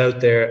to get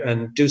out there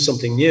and do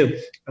something new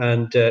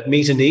and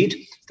meet a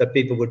need that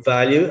people would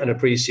value and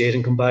appreciate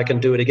and come back and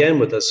do it again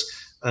with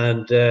us.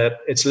 And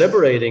it's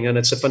liberating, and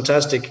it's a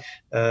fantastic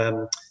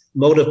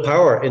motive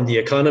power in the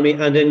economy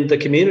and in the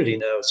community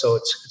now. So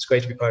it's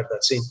great to be part of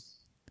that scene.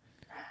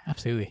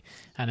 Absolutely,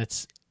 and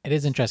it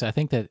is interesting. I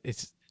think that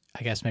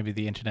I guess maybe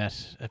the internet,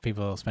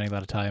 people spending a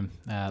lot of time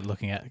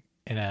looking at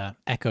in a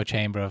echo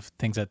chamber of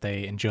things that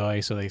they enjoy.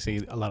 So they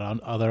see a lot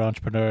of other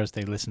entrepreneurs,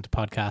 they listen to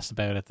podcasts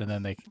about it, and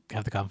then they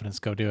have the confidence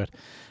to go do it.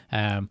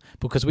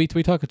 Because we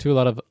talk to a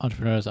lot of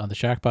entrepreneurs on the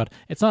Shark Pod.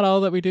 It's not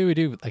all that we do.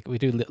 We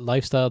do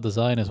lifestyle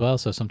design as well.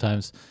 So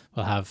sometimes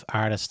we'll have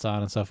artists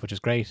on and stuff, which is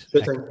great.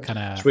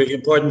 It's really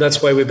important.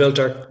 That's why we built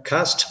our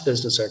CAST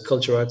business, our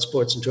culture, art,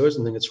 sports and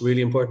tourism thing. It's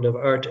really important to have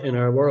art in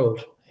our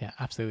world. Yeah,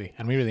 absolutely.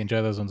 And we really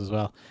enjoy those ones as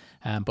well.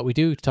 But we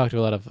do talk to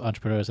a lot of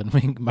entrepreneurs, and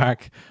we,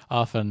 Mark,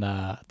 often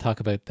talk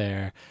about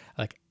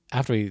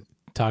after we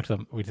talk to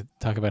them, we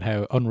talk about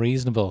how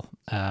unreasonable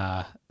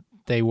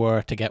they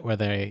were to get where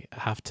they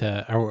have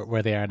to, or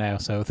where they are now.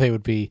 So they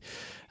would be,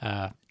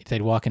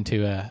 they'd walk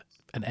into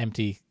an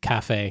empty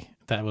cafe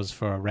that was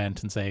for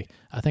rent and say,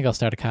 I think I'll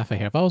start a cafe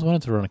here. I've always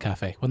wanted to run a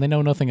cafe, when they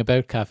know nothing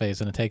about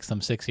cafes and it takes them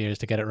 6 years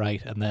to get it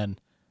right. And then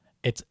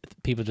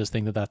people just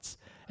think that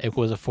it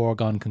was a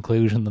foregone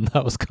conclusion and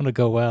that was going to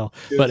go well.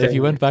 But if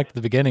you went back to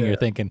the beginning, you're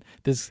thinking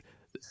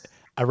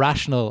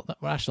rational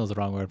is the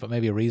wrong word, but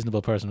maybe a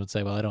reasonable person would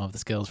say, well, I don't have the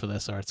skills for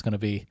this, or it's going to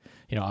be,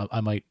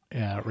 I might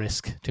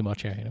risk too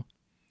much here,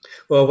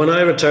 Well, when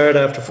I retired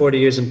after 40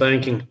 years in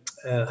banking,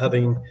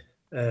 having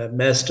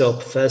messed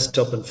up, fessed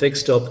up, and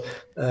fixed up,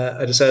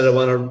 I decided I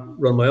want to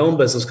run my own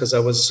business because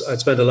I'd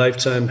spent a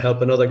lifetime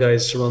helping other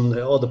guys to run,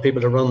 all the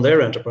people to run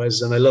their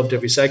enterprises, and I loved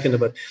every second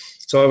of it.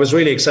 So I was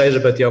really excited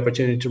about the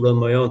opportunity to run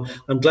my own.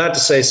 I'm glad to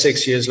say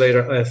 6 years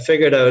later, I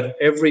figured out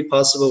every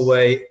possible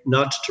way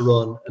not to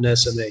run an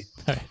SME,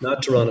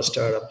 not to run a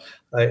startup.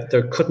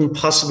 There couldn't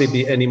possibly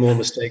be any more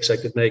mistakes I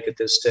could make at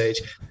this stage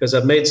because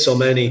I've made so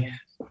many.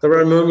 There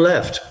are none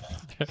left.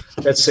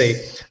 Let's see.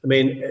 I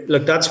mean,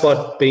 look, that's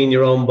what being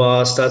your own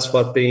boss, that's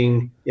what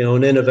being,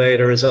 an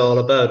innovator is all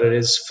about. It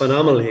is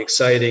phenomenally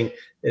exciting.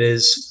 It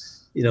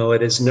is,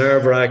 it is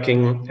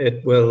nerve-wracking.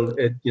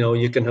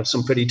 You can have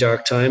some pretty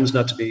dark times,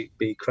 not to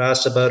be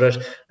crass about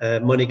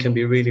it. Money can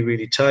be really,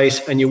 really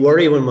tight, and you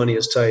worry when money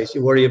is tight.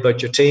 You worry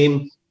about your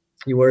team.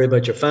 You worry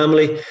about your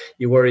family.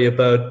 You worry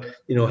about,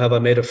 have I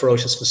made a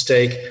ferocious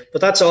mistake? But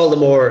that's all the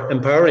more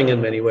empowering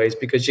in many ways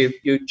because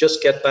you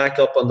just get back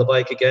up on the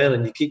bike again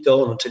and you keep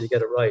going until you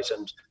get it right.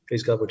 And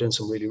please God, we're doing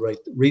some really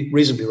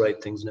reasonably right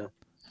things now.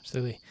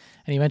 Absolutely.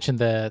 And you mentioned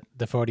the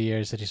 40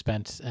 years that you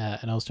spent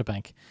in Ulster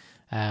Bank.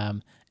 A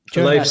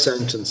life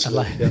sentence.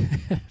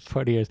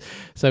 40 years.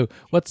 So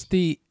what's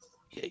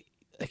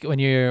when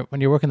you're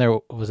working there,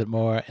 was it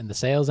more in the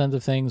sales end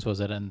of things? Was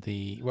it in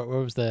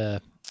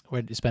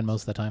where did you spend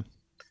most of the time?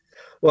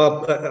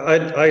 Well,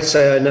 I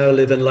say I now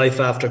live in life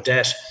after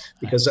debt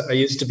because I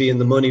used to be in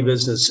the money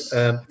business,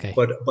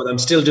 but I'm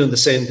still doing the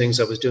same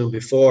things I was doing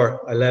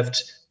before. I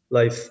left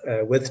life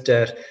with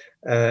debt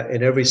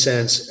in every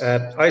sense.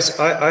 I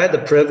had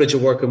the privilege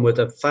of working with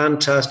a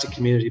fantastic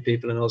community of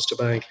people in Ulster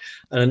Bank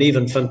and an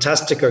even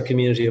fantasticer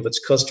community of its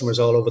customers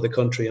all over the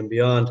country and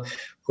beyond,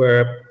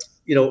 where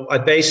I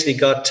basically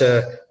got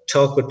to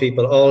talk with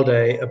people all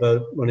day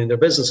about running their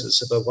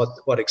businesses, about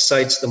what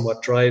excites them,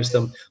 what drives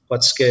them,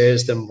 what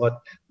scares them,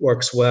 what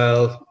works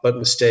well, about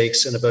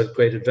mistakes, and about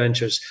great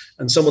adventures.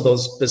 And some of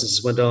those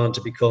businesses went on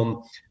to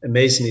become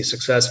amazingly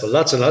successful.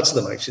 Lots and lots of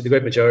them, actually, the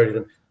great majority of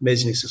them,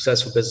 amazingly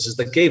successful businesses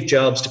that gave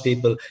jobs to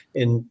people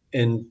in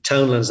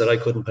townlands that I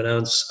couldn't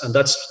pronounce. And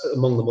that's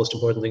among the most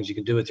important things you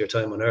can do with your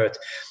time on earth.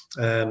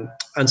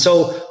 And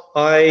so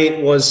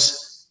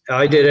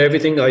I did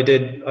everything. I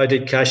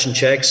did cash and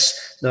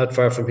checks, not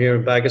far from here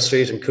in Bagot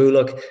Street in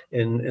Coolock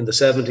in the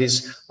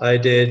 70s. I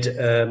did,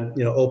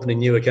 opening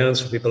new accounts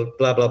for people,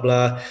 blah, blah,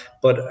 blah.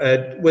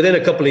 But within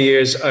a couple of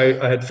years,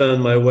 I had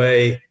found my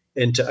way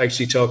into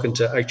actually talking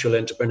to actual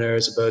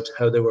entrepreneurs about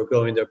how they were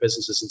growing their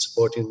businesses and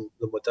supporting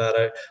them with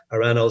that. I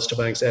ran Ulster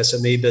Bank's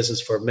SME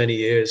business for many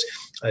years.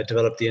 I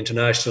developed the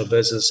international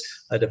business.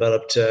 I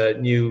developed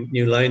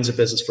new lines of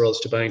business for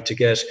Ulster Bank to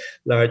get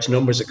large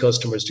numbers of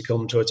customers to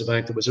come towards a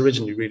bank that was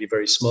originally really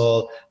very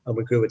small, and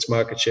we grew its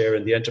market share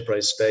in the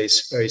enterprise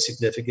space very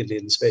significantly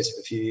in the space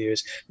of a few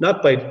years,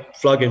 not by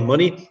flogging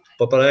money,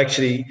 but by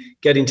actually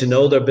getting to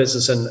know their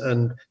business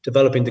and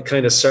developing the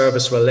kind of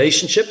service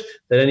relationship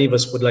that any of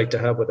us would like to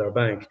have with our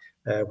bank,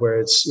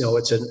 where it's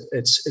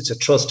a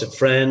trusted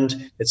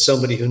friend. It's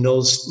somebody who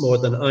knows more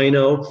than I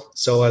know,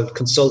 so I'll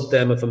consult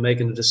them if I'm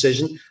making a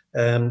decision.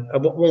 I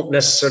won't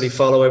necessarily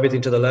follow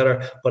everything to the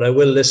letter, but I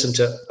will listen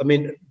to.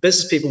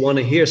 Business people want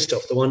to hear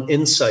stuff. They want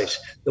insight.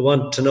 They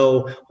want to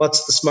know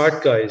what's the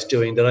smart guys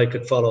doing that I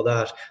could follow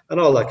that and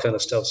all that kind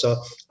of stuff.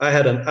 So I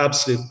had an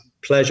absolute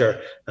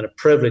pleasure and a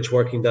privilege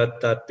working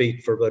that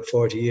beat for about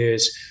 40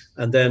 years.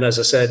 And then, as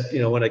I said,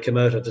 when I came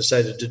out, I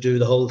decided to do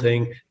the whole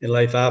thing in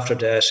life after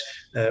debt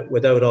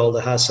without all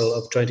the hassle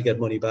of trying to get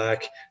money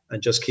back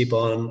and just keep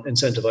on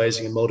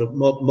incentivizing and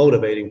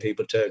motivating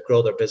people to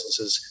grow their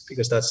businesses,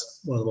 because that's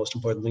one of the most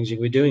important things you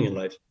can be doing in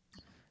life.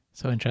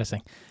 So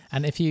interesting.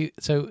 And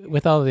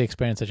with all the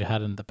experience that you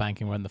had in the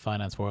banking or in the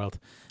finance world,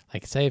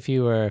 like say if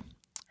you were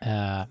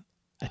a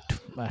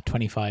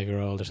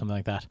 25-year-old or something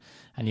like that,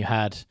 and you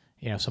had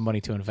some money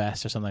to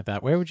invest or something like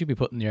that, where would you be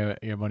putting your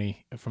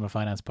money from a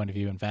finance point of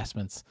view,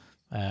 investments,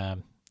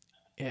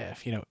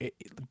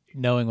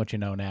 knowing what you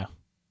know now?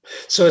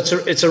 So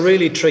it's a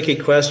really tricky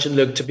question,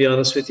 Luke, to be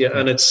honest with you,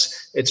 and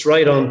it's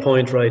right on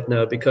point right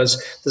now,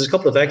 because there's a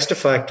couple of extra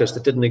factors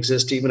that didn't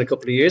exist even a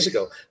couple of years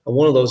ago, and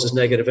one of those is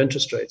negative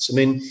interest rates.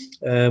 In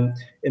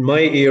my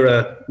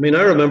era,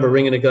 I remember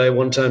ringing a guy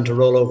one time to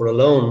roll over a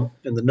loan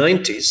in the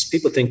 90s.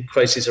 People think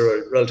crises are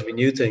a relatively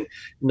new thing.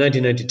 In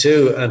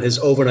 1992, and his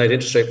overnight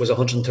interest rate was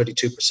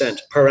 132%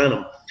 per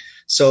annum.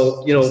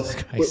 So,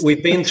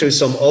 we've been through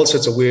all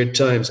sorts of weird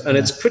times, and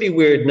it's pretty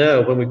weird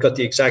now when we've got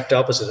the exact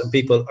opposite and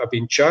people are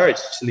being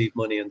charged to leave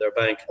money in their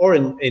bank or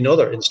in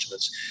other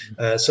instruments.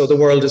 So the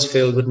world is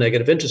filled with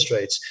negative interest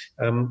rates.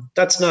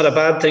 That's not a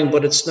bad thing,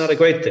 but it's not a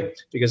great thing,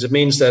 because it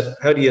means that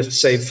how do you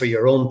save for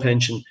your own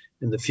pension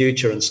in the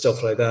future and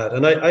stuff like that?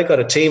 And I got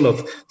a team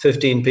of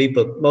 15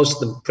 people, most of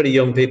them pretty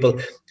young people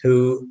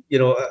who,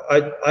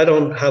 I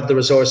don't have the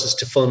resources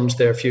to fund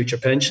their future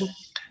pension.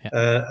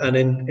 And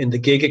in the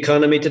gig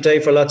economy today,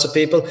 for lots of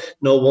people,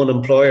 no one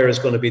employer is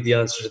going to be the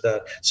answer to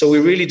that. So we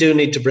really do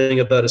need to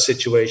bring about a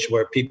situation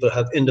where people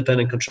have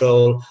independent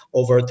control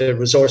over the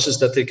resources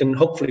that they can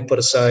hopefully put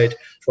aside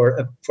for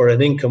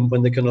an income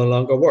when they can no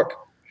longer work.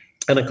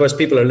 And of course,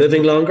 people are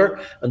living longer,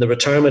 and the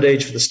retirement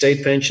age for the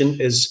state pension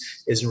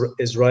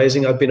is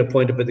rising. I've been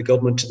appointed by the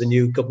government to the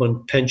new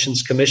Government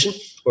Pensions Commission,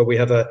 where we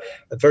have a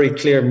very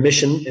clear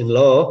mission in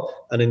law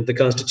and in the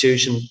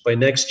Constitution by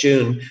next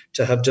June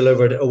to have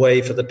delivered a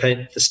way for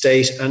the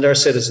state and our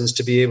citizens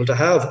to be able to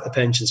have a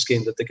pension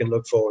scheme that they can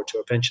look forward to,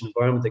 a pension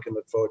environment they can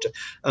look forward to.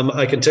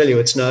 I can tell you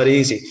it's not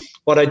easy.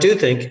 What I do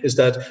think is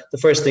that the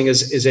first thing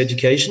is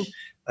education.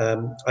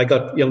 I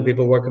got young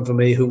people working for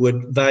me who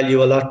would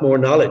value a lot more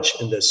knowledge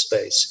in this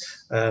space.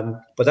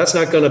 But that's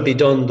not going to be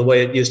done the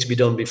way it used to be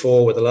done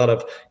before, with a lot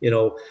of,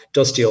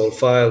 dusty old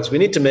files. We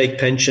need to make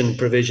pension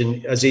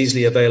provision as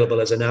easily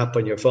available as an app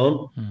on your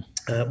phone,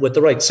 with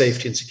the right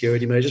safety and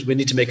security measures. We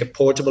need to make it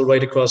portable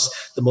right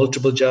across the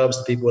multiple jobs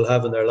that people will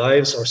have in their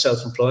lives, or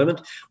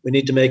self-employment. We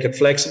need to make it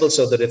flexible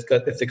so that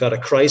if they got a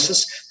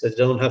crisis, that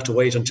they don't have to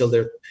wait until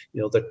that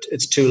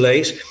it's too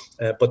late.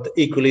 But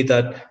equally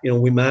that,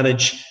 we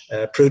manage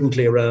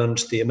prudently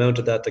around the amount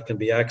of that can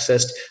be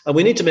accessed. And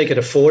we need to make it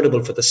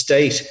affordable for the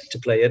state to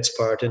play its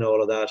part in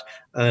all of that.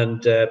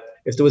 And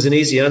if there was an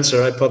easy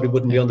answer, I probably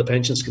wouldn't be on the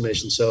Pensions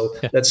Commission. So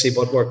let's see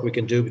what work we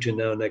can do between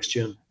now and next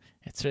June.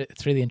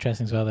 It's really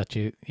interesting as well that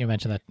you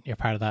mentioned that you're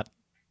part of that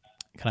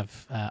kind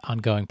of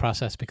ongoing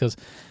process, because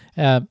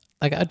I'd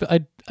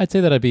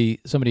say that I'd be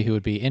somebody who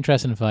would be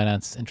interested in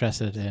finance,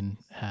 interested in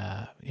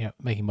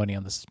making money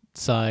on the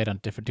side, on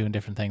doing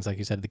different things, like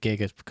you said, the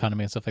gig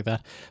economy and stuff like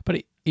that.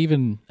 But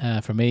even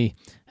for me,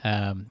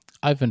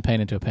 I've been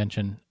paying into a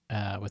pension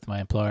with my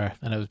employer,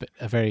 and it was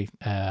a very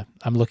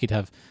I'm lucky to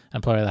have an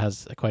employer that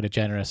has quite a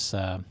generous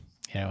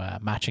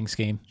matching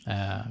scheme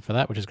for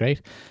that, which is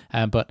great.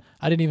 But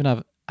I didn't even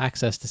have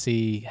access to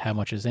see how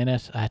much is in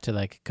it. I had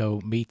to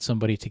go meet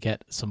somebody to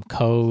get some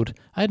code.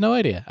 I had no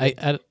idea.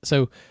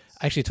 So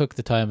I actually took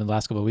the time in the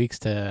last couple of weeks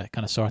to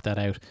kind of sort that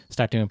out,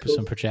 start doing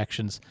some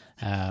projections.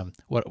 I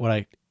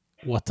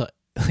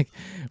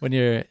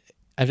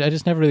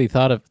just never really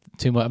thought of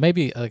too much.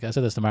 Maybe, like I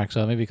said this to Mark,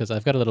 so maybe because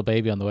I've got a little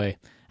baby on the way,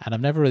 and I've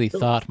never really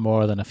thought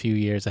more than a few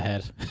years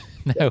ahead.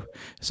 Now,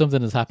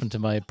 something has happened to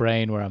my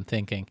brain where I'm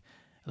thinking,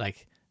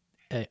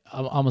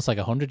 almost like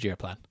 100-year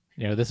plan.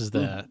 This is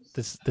the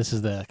this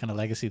is the kind of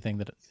legacy thing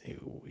that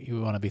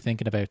you want to be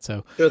thinking about.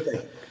 So, sure thing.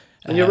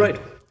 And you're right.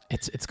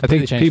 It's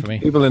completely changed for me.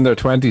 People in their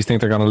 20s think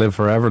they're going to live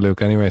forever,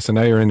 Luke. Anyway, so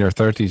now you're in your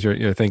 30s.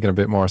 You're thinking a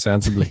bit more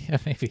sensibly. Yeah,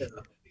 maybe.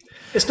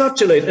 It's not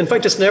too late. In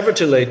fact, it's never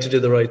too late to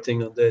do the right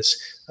thing on this.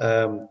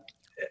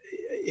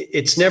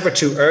 It's never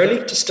too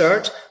early to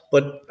start.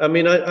 But I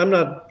mean, I'm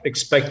not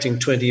expecting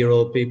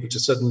 20-year-old people to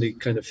suddenly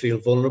kind of feel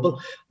vulnerable.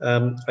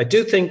 I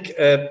do think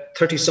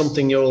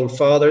 30-something-year-old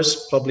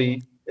fathers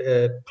probably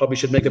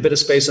should make a bit of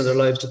space in their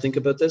lives to think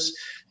about this,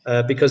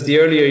 because the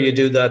earlier you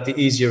do that, the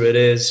easier it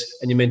is,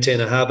 and you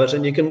maintain a habit,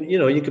 and you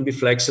can be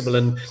flexible,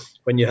 and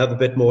when you have a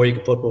bit more, you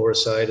can put more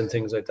aside and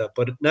things like that.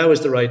 But now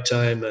is the right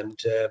time, and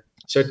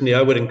certainly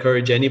I would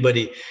encourage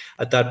anybody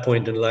at that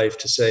point in life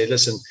to say,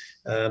 listen,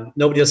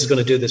 nobody else is going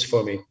to do this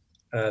for me.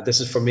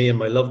 This is for me and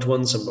my loved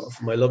ones, and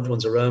for my loved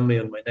ones around me,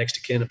 and my next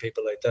of kin and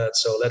people like that.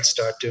 So let's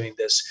start doing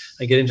this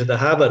and get into the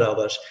habit of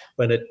it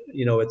when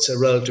it's a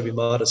relatively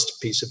modest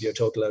piece of your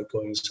total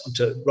outgoings,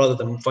 rather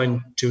than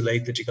find too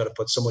late that you got to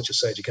put so much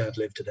aside you can't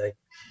live today.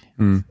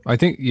 I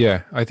think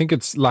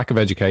it's lack of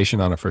education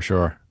on it for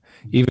sure.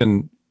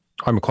 Even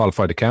I'm a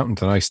qualified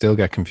accountant, and I still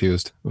get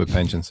confused with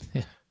pensions.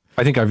 Yeah.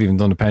 I think I've even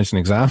done the pension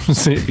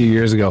exams a few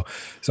years ago.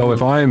 So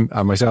if I'm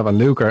myself and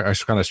Luke are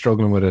kind of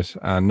struggling with it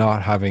and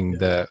not having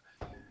the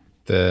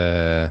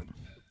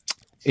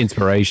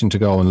inspiration to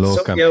go and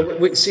look. So,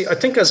 I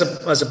think as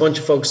a bunch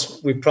of folks,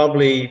 we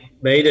probably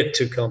made it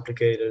too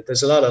complicated.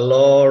 There's a lot of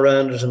law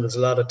around it, and there's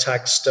a lot of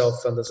tax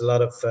stuff, and there's a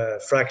lot of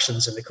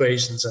fractions and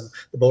equations and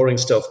the boring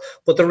stuff.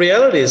 But the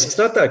reality is, it's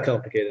not that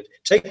complicated.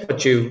 Take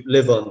what you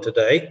live on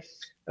today.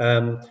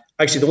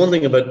 Actually, the one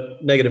thing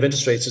about negative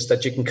interest rates is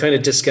that you can kind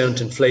of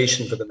discount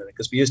inflation for the minute,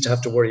 because we used to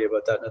have to worry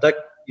about that. Now that,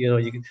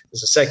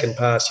 there's a second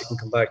pass you can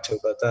come back to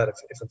about that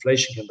if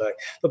inflation came back.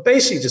 But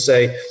basically to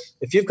say,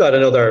 if you've got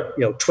another,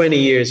 20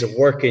 years of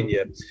work in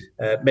you,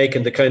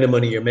 making the kind of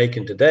money you're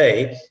making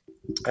today,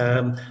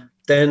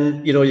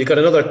 then, you've got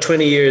another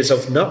 20 years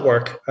of not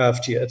work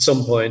after you at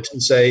some point,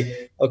 and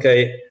say,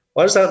 okay,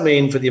 what does that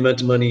mean for the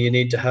amount of money you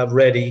need to have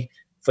ready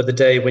for the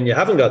day when you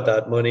haven't got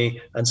that money,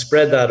 and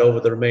spread that over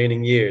the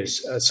remaining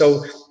years.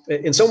 So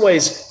in some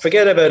ways,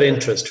 forget about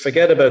interest,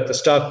 forget about the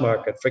stock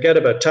market, forget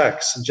about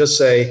tax, and just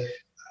say,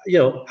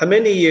 how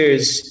many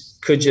years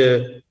could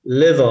you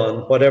live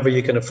on whatever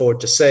you can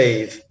afford to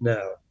save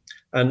now?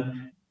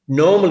 And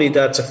normally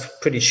that's a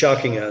pretty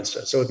shocking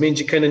answer. So it means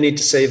you kind of need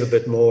to save a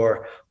bit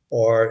more,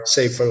 or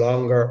save for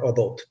longer, or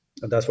both.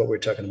 And that's what we're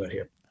talking about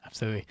here.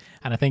 Absolutely.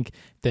 And I think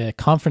the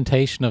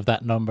confrontation of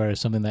that number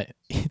is something that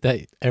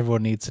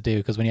everyone needs to do,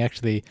 because when you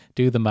actually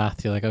do the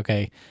math, you're like,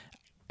 okay,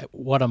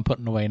 what I'm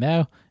putting away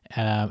now,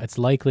 it's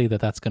likely that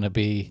that's going to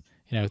be,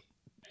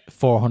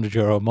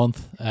 €400 a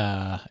month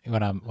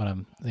when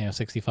I'm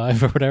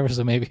 65 or whatever.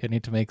 So maybe I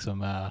need to make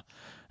some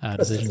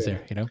decisions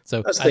there.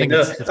 So I think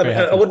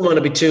I wouldn't want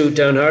to be too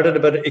downhearted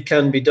about it. It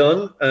can be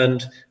done,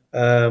 and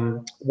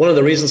One of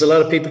the reasons a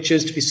lot of people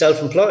choose to be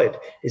self-employed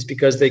is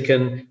because they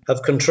can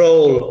have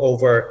control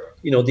over,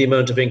 the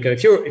amount of income.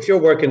 If you're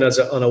working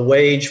on a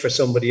wage for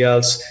somebody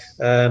else,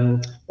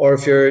 or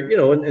if you're,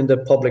 in the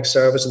public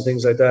service and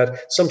things like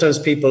that, sometimes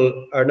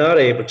people are not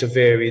able to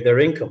vary their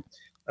income.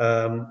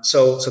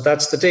 So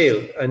that's the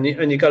deal, and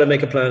you got to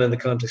make a plan in the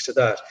context of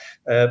that.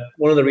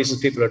 One of the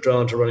reasons people are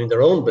drawn to running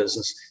their own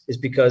business is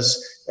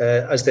because,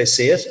 as they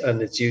see it,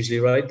 and it's usually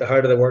right, the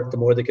harder they work, the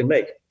more they can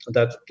make, and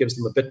that gives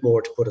them a bit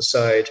more to put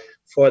aside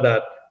for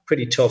that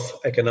pretty tough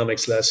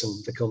economics lesson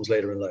that comes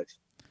later in life.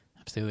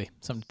 Absolutely,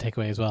 something to take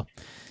away as well.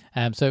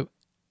 So,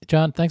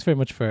 John, thanks very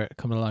much for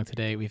coming along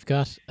today. We've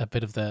got a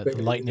bit of the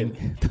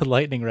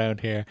lightning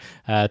round here.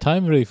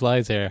 Time really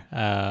flies here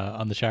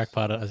on the Shark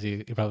Pod, as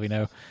you probably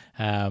know.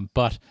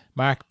 But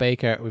Mark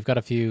Baker, we've got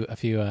a few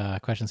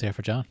questions here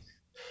for John.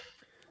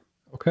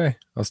 Okay,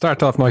 I'll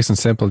start off nice and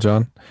simple,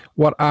 John.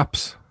 What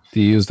apps do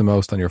you use the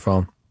most on your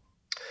phone?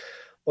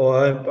 Oh,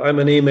 I'm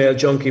an email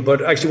junkie,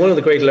 but actually one of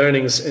the great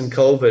learnings in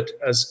COVID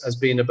has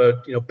been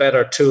about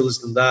better tools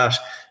than that,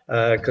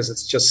 because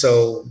it's just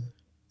so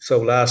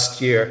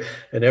last year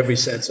in every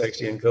sense,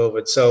 actually, in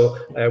COVID. So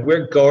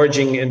we're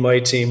gorging in my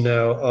team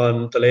now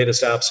on the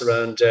latest apps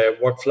around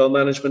workflow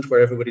management, where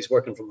everybody's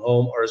working from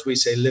home, or as we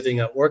say, living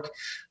at work.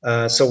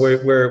 So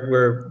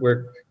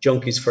we're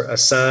junkies for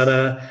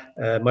Asana,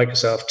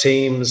 Microsoft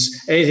Teams,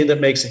 anything that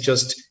makes it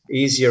just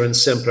easier and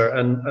simpler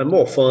and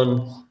more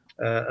fun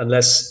and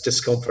less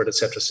discomfort, et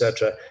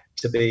cetera,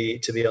 to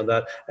be on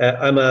that.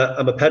 I'm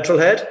a petrol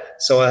head,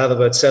 so I have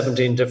about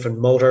 17 different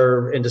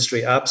motor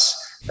industry apps.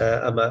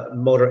 I'm a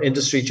motor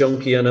industry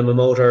junkie, and I'm a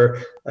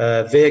motor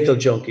vehicle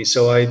junkie.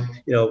 So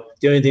the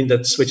only thing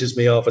that switches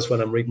me off is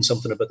when I'm reading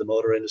something about the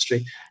motor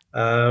industry.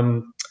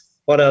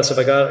 What else have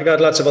I got? I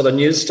got lots of other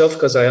news stuff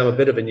because I am a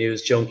bit of a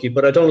news junkie,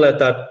 but I don't let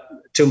that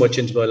too much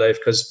into my life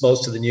because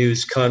most of the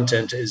news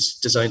content is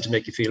designed to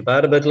make you feel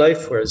bad about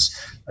life, whereas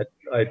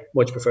I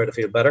much prefer to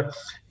feel better.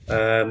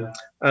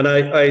 And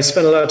I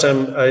spend a lot of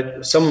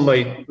time, some of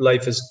my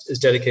life is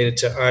dedicated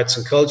to arts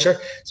and culture.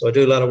 So I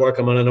do a lot of work.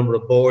 I'm on a number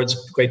of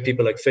boards, great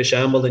people like Fish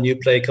Amble, the new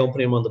play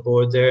company. I'm on the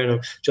board there, and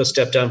I've just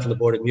stepped down from the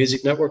board of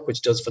Music Network,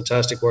 which does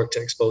fantastic work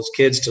to expose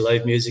kids to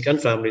live music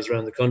and families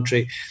around the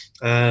country.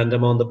 And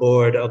I'm on the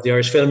board of the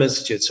Irish Film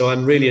Institute. So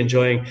I'm really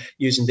enjoying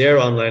using their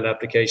online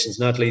applications,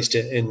 not least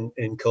in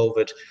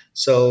COVID.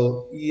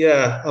 So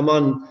yeah, I'm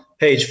on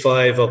page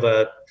 5 of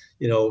a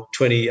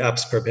 20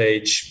 apps per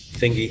page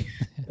thingy.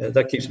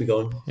 That keeps me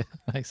going. Yeah,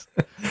 nice.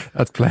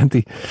 That's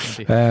plenty.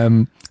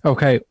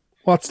 Okay,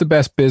 what's the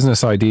best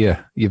business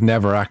idea you've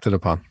never acted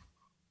upon?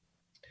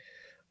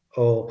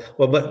 Oh,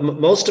 well, but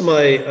most of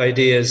my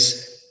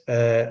ideas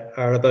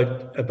are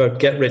about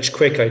get rich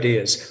quick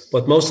ideas,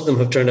 but most of them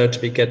have turned out to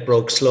be get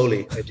broke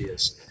slowly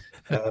ideas.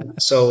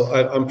 So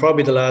I'm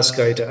probably the last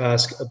guy to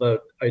ask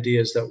about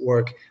ideas that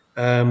work.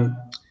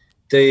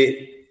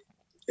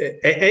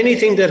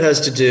 Anything that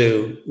has to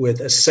do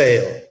with a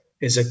sale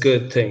is a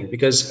good thing,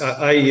 because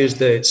I use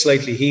the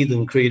slightly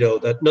heathen credo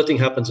that nothing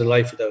happens in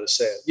life without a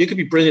sale. You could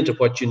be brilliant at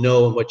what you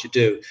know and what you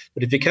do,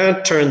 but if you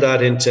can't turn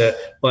that into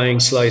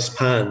buying sliced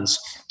pans,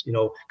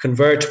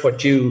 convert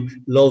what you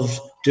love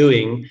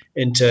doing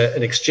into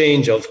an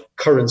exchange of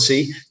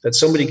currency that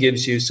somebody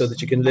gives you so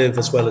that you can live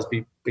as well as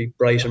be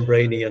bright and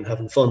brainy and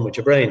having fun with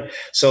your brain.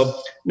 So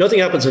nothing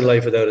happens in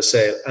life without a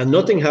sale, and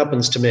nothing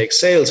happens to make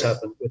sales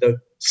happen without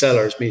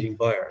sellers meeting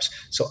buyers.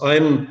 So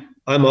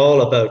I'm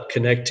all about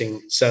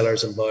connecting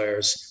sellers and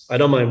buyers. I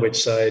don't mind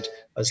which side,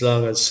 as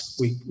long as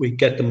we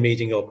get them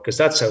meeting up, because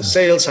that's how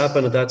sales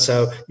happen, and that's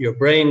how your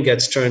brain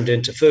gets turned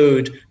into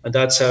food, and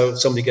that's how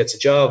somebody gets a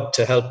job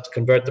to help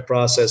convert the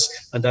process,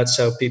 and that's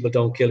how people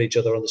don't kill each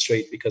other on the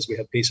street, because we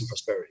have peace and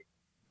prosperity.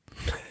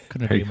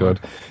 Very good.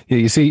 Yeah,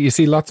 you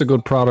see lots of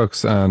good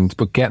products,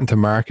 but getting to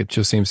market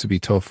just seems to be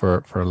tough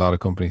for a lot of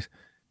companies.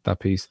 That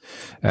piece.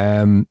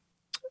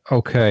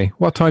 Okay,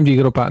 what time do you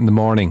get up at in the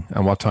morning,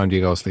 and what time do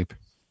you go to sleep?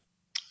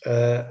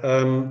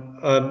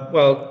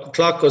 Well, the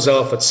clock goes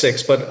off at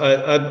 6, but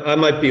I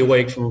might be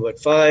awake from about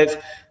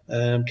 5,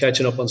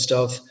 catching up on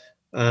stuff,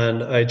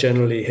 and I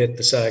generally hit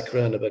the sack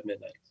around about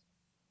midnight.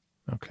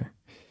 Okay.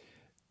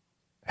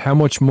 How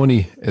much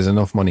money is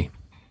enough money?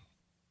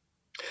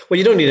 Well,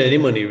 you don't need any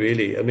money,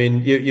 really. I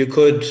mean, you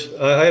could.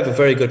 I have a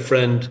very good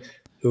friend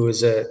who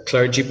is a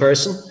clergy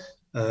person.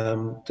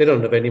 They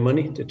don't have any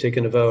money. They're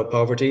taking a vow of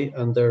poverty,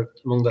 and they're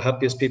among the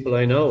happiest people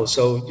I know.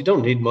 So you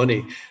don't need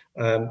money.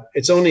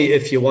 It's only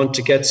if you want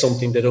to get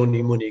something that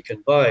only money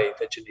can buy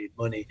that you need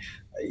money.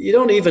 You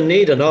don't even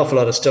need an awful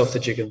lot of stuff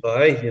that you can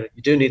buy.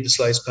 You do need the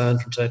sliced pan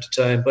from time to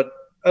time, but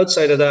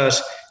outside of that,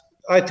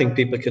 I think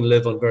people can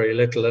live on very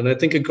little. And I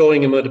think a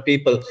growing amount of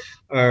people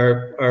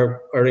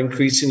are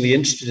increasingly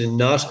interested in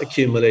not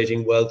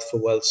accumulating wealth for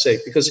wealth's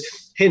sake, because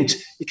hint,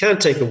 you can't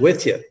take it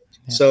with you.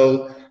 Yeah.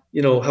 So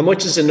how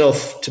much is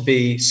enough to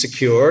be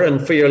secure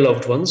and for your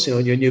loved ones,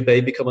 your new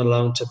baby coming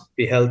along to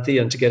be healthy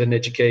and to get an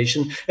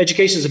education.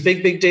 Education is a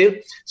big, big deal.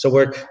 So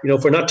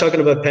if we're not talking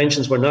about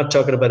pensions, we're not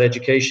talking about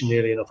education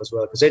nearly enough as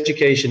well, because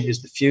education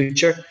is the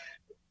future.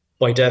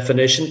 by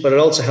definition, but it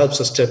also helps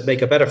us to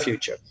make a better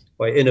future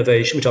by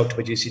innovation. We talked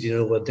about UCD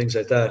Nova and things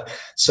like that.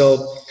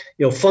 So,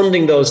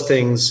 funding those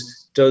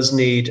things does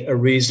need a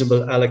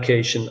reasonable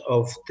allocation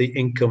of the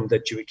income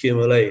that you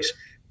accumulate.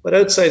 But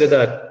outside of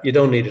that, you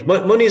don't need it.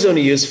 Money is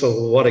only useful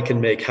for what it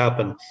can make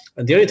happen.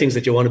 And the only things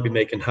that you want to be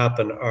making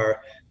happen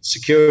are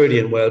security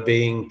and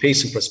well-being,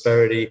 peace and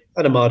prosperity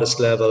at a modest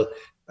level,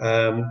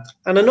 and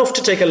enough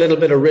to take a little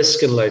bit of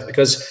risk in life,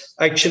 because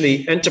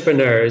actually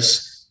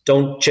entrepreneurs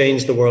don't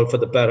change the world for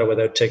the better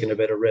without taking a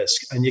bit of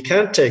risk. And you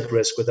can't take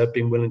risk without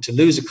being willing to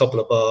lose a couple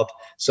of bob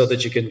so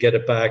that you can get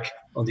it back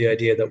on the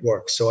idea that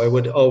works. So I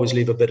would always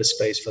leave a bit of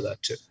space for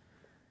that too.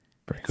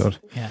 Very good.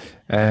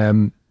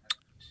 Yeah.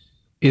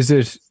 Is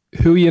it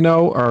who you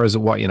know, or is it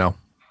what you know?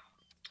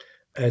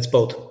 It's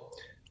both.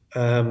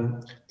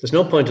 There's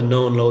no point in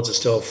knowing loads of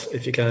stuff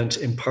if you can't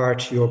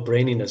impart your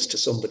braininess to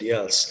somebody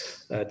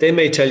else. They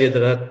may tell you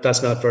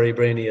that's not very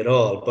brainy at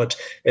all, but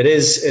it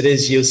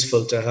is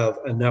useful to have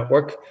a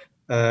network.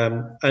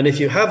 And if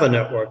you have a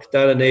network,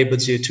 that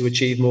enables you to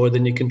achieve more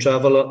than you can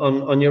travel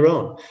on your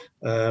own.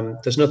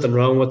 There's nothing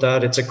wrong with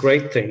that. It's a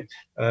great thing.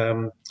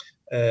 And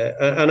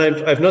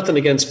I've nothing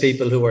against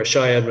people who are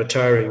shy and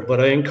retiring, but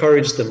I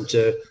encourage them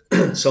to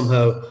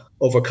somehow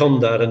overcome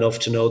that enough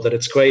to know that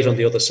it's great on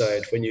the other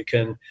side when you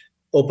can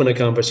open a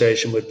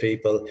conversation with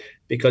people.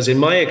 Because in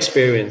my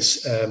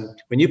experience,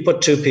 when you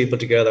put two people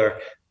together,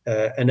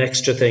 an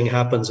extra thing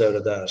happens out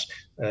of that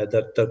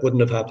that wouldn't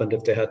have happened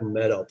if they hadn't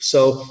met up.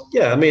 So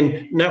yeah, I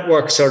mean,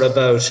 networks are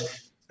about,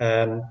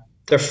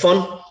 they're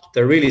fun,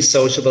 they're really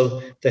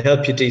sociable, they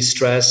help you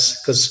de-stress,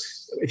 because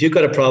if you've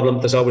got a problem,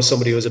 there's always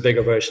somebody who has a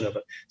bigger version of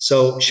it.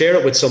 So share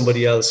it with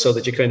somebody else so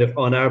that you kind of,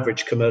 on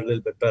average, come out a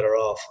little bit better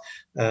off.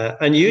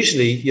 And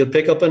usually you'll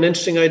pick up an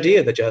interesting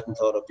idea that you hadn't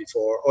thought of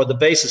before, or the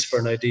basis for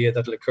an idea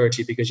that'll occur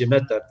to you because you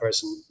met that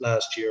person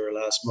last year or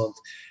last month.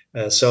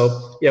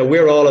 So yeah,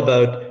 we're all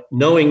about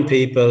knowing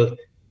people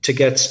to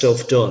get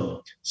stuff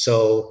done.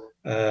 So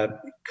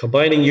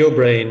combining your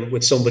brain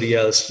with somebody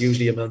else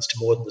usually amounts to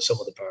more than the sum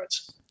of the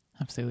parts.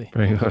 Absolutely.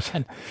 Very good.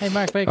 And hey,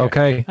 Mark Baker.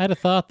 Okay. I had a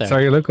thought there.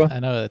 Sorry, Luke.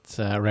 I know it's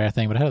a rare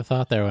thing, but I had a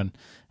thought there when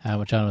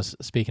John was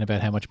speaking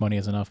about how much money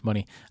is enough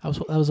money. I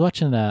was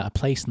watching a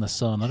Place in the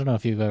Sun. I don't know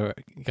if you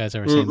guys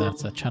ever seen that.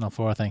 It's a Channel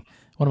 4 thing.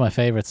 One of my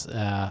favorites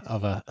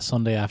of a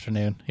Sunday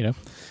afternoon,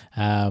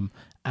 And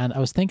I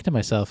was thinking to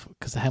myself,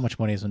 because how much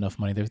money is enough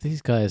money? There were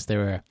these guys.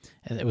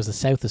 It was the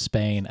south of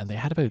Spain, and they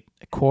had about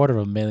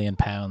 £250,000.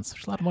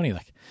 There's a lot of money,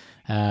 like.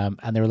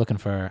 And they were looking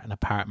for an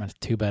apartment,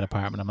 a 2-bed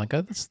apartment. I'm like,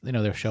 oh, that's,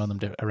 they're showing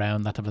them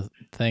around that type of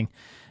thing.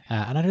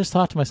 And I just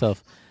thought to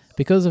myself,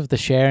 because of the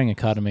sharing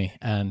economy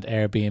and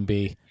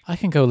Airbnb, I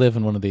can go live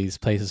in one of these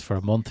places for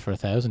a month for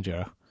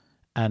 €1,000.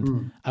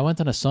 And I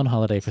went on a sun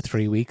holiday for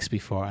 3 weeks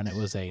before, and it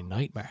was a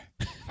nightmare.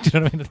 Do you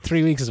know what I mean?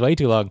 3 weeks is way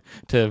too long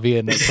to be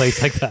in a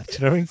place like that. Do you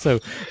know what I mean? So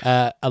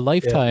a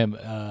lifetime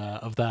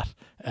of that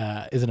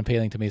isn't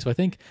appealing to me. So I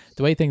think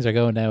the way things are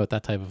going now with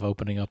that type of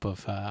opening up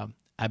of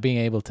being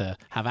able to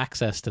have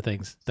access to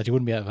things that you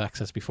wouldn't be able to have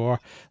access before.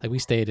 Like we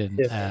stayed in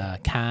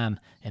Cannes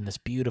in this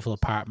beautiful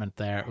apartment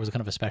there. It was kind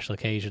of a special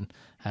occasion.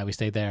 We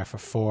stayed there for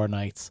 4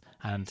 nights,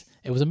 and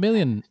it was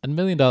 $1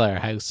 million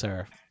house,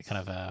 or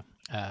kind of a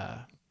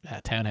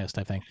townhouse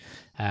type thing.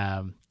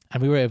 And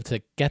we were able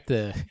to get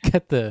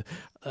a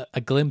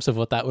glimpse of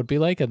what that would be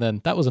like, and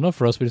then that was enough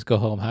for us. We just go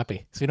home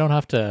happy, so you don't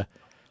have to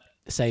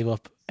save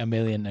up $1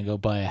 million and go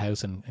buy a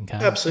house in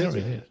Cannes.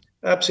 Absolutely.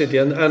 Absolutely.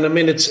 And I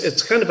mean,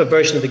 it's kind of a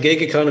version of the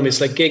gig economy. It's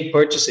like gig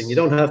purchasing. You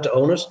don't have to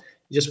own it.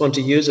 You just want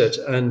to use it.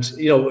 And,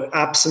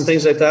 apps and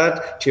things like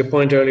that, to your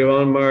point earlier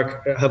on,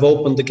 Mark, have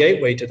opened the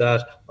gateway to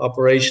that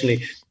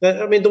operationally.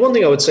 I mean, the one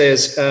thing I would say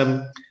is,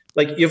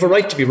 you have a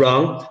right to be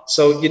wrong.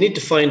 So you need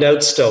to find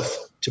out stuff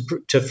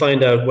to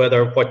find out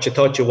whether what you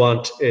thought you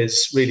want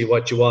is really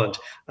what you want.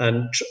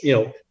 And,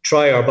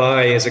 try or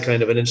buy is a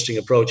kind of an interesting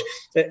approach.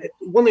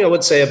 One thing I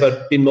would say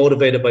about being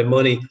motivated by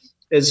money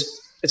is,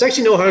 it's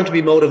actually no harm to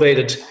be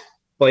motivated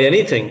by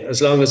anything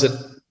as long as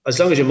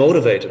you're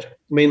motivated. I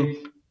mean,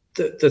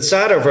 the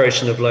sadder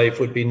version of life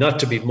would be not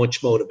to be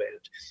much motivated.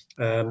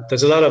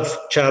 There's a lot of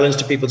challenge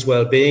to people's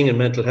well-being and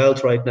mental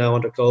health right now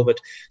under COVID.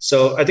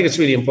 So I think it's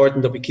really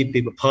important that we keep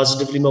people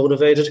positively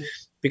motivated,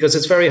 because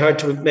it's very hard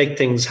to make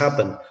things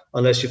happen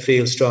unless you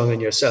feel strong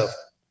in yourself.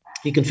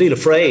 You can feel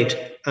afraid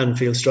and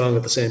feel strong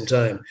at the same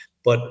time.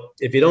 But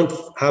if you don't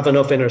have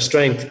enough inner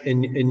strength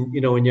in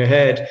your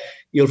head,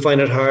 you'll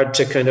find it hard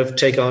to kind of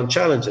take on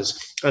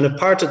challenges. And a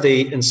part of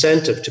the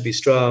incentive to be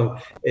strong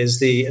is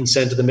the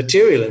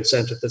material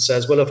incentive that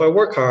says, well, if I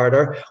work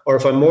harder, or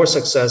if I'm more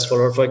successful,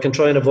 or if I can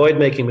try and avoid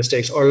making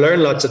mistakes or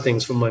learn lots of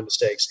things from my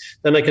mistakes,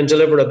 then I can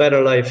deliver a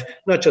better life,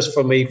 not just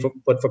for me,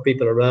 but for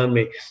people around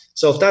me.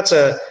 So if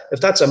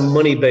that's a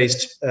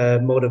money-based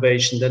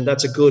motivation, then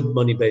that's a good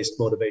money-based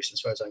motivation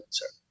as far as I'm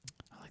concerned.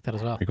 That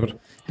as well. Very good.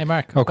 Hey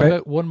Mark, okay.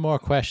 About one more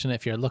question.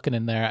 If you're looking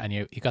in there and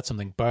you got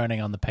something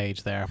burning on the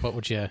page there, what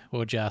would you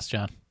ask,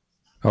 John?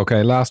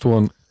 Okay, last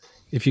one.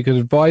 If you could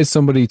advise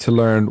somebody to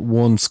learn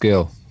one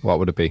skill, what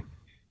would it be?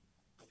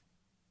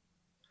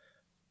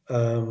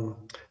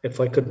 if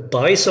I could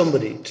buy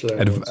somebody to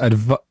learn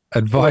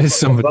advise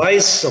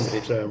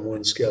somebody to learn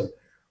one skill.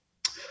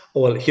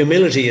 Well,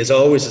 humility is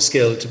always a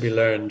skill to be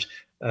learned,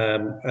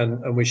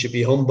 and we should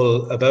be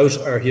humble about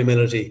our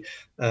humility.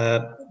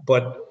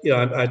 But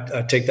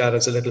I take that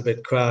as a little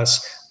bit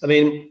crass. I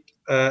mean,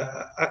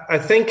 I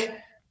think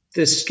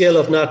the skill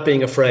of not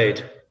being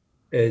afraid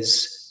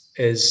is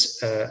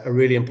a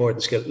really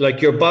important skill.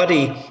 Like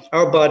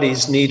our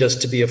bodies need us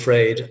to be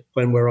afraid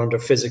when we're under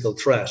physical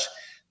threat,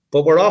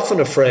 but we're often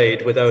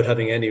afraid without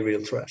having any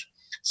real threat.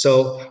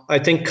 So I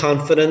think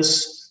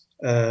confidence,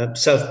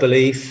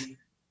 self-belief,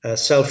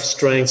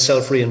 self-strength,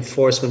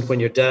 self-reinforcement when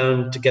you're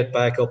down to get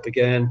back up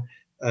again,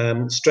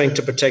 strength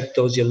to protect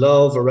those you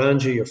love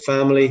around you, your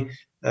family.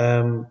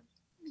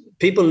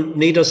 People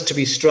need us to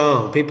be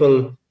strong.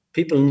 People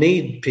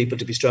need people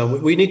to be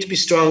strong. We need to be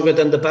stronger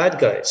than the bad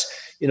guys.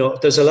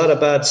 There's a lot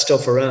of bad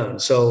stuff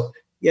around. So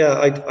yeah,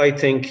 I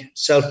think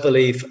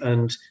self-belief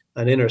and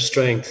inner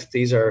strength,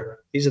 these are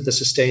the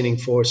sustaining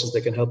forces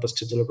that can help us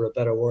to deliver a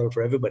better world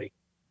for everybody.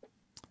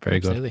 Very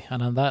good. Absolutely.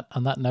 And on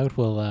that note,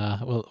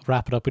 we'll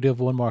wrap it up. We do have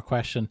one more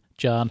question,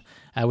 John.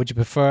 Would you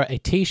prefer a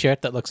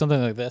T-shirt that looks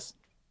something like this,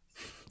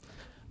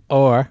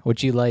 or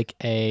would you like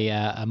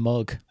a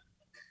mug,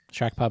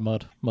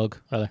 SharkPod mug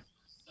rather?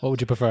 What would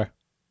you prefer?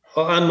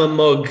 Oh, I'm a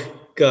mug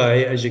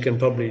guy, as you can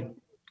probably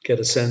get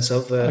a sense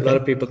of. A lot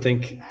of people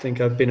think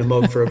I've been a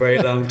mug for a very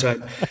long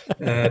time.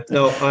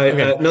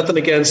 Nothing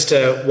against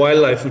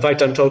wildlife. In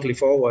fact, I'm totally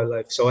for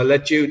wildlife. So I'll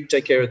let you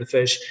take care of the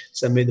fish.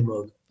 Send me the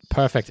mug.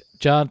 Perfect.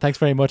 John, thanks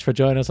very much for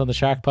joining us on the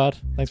Shark Pod.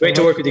 Thanks. Great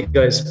to work with you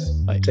guys.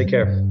 Bye. Take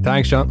care.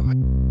 Thanks,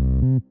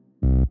 John.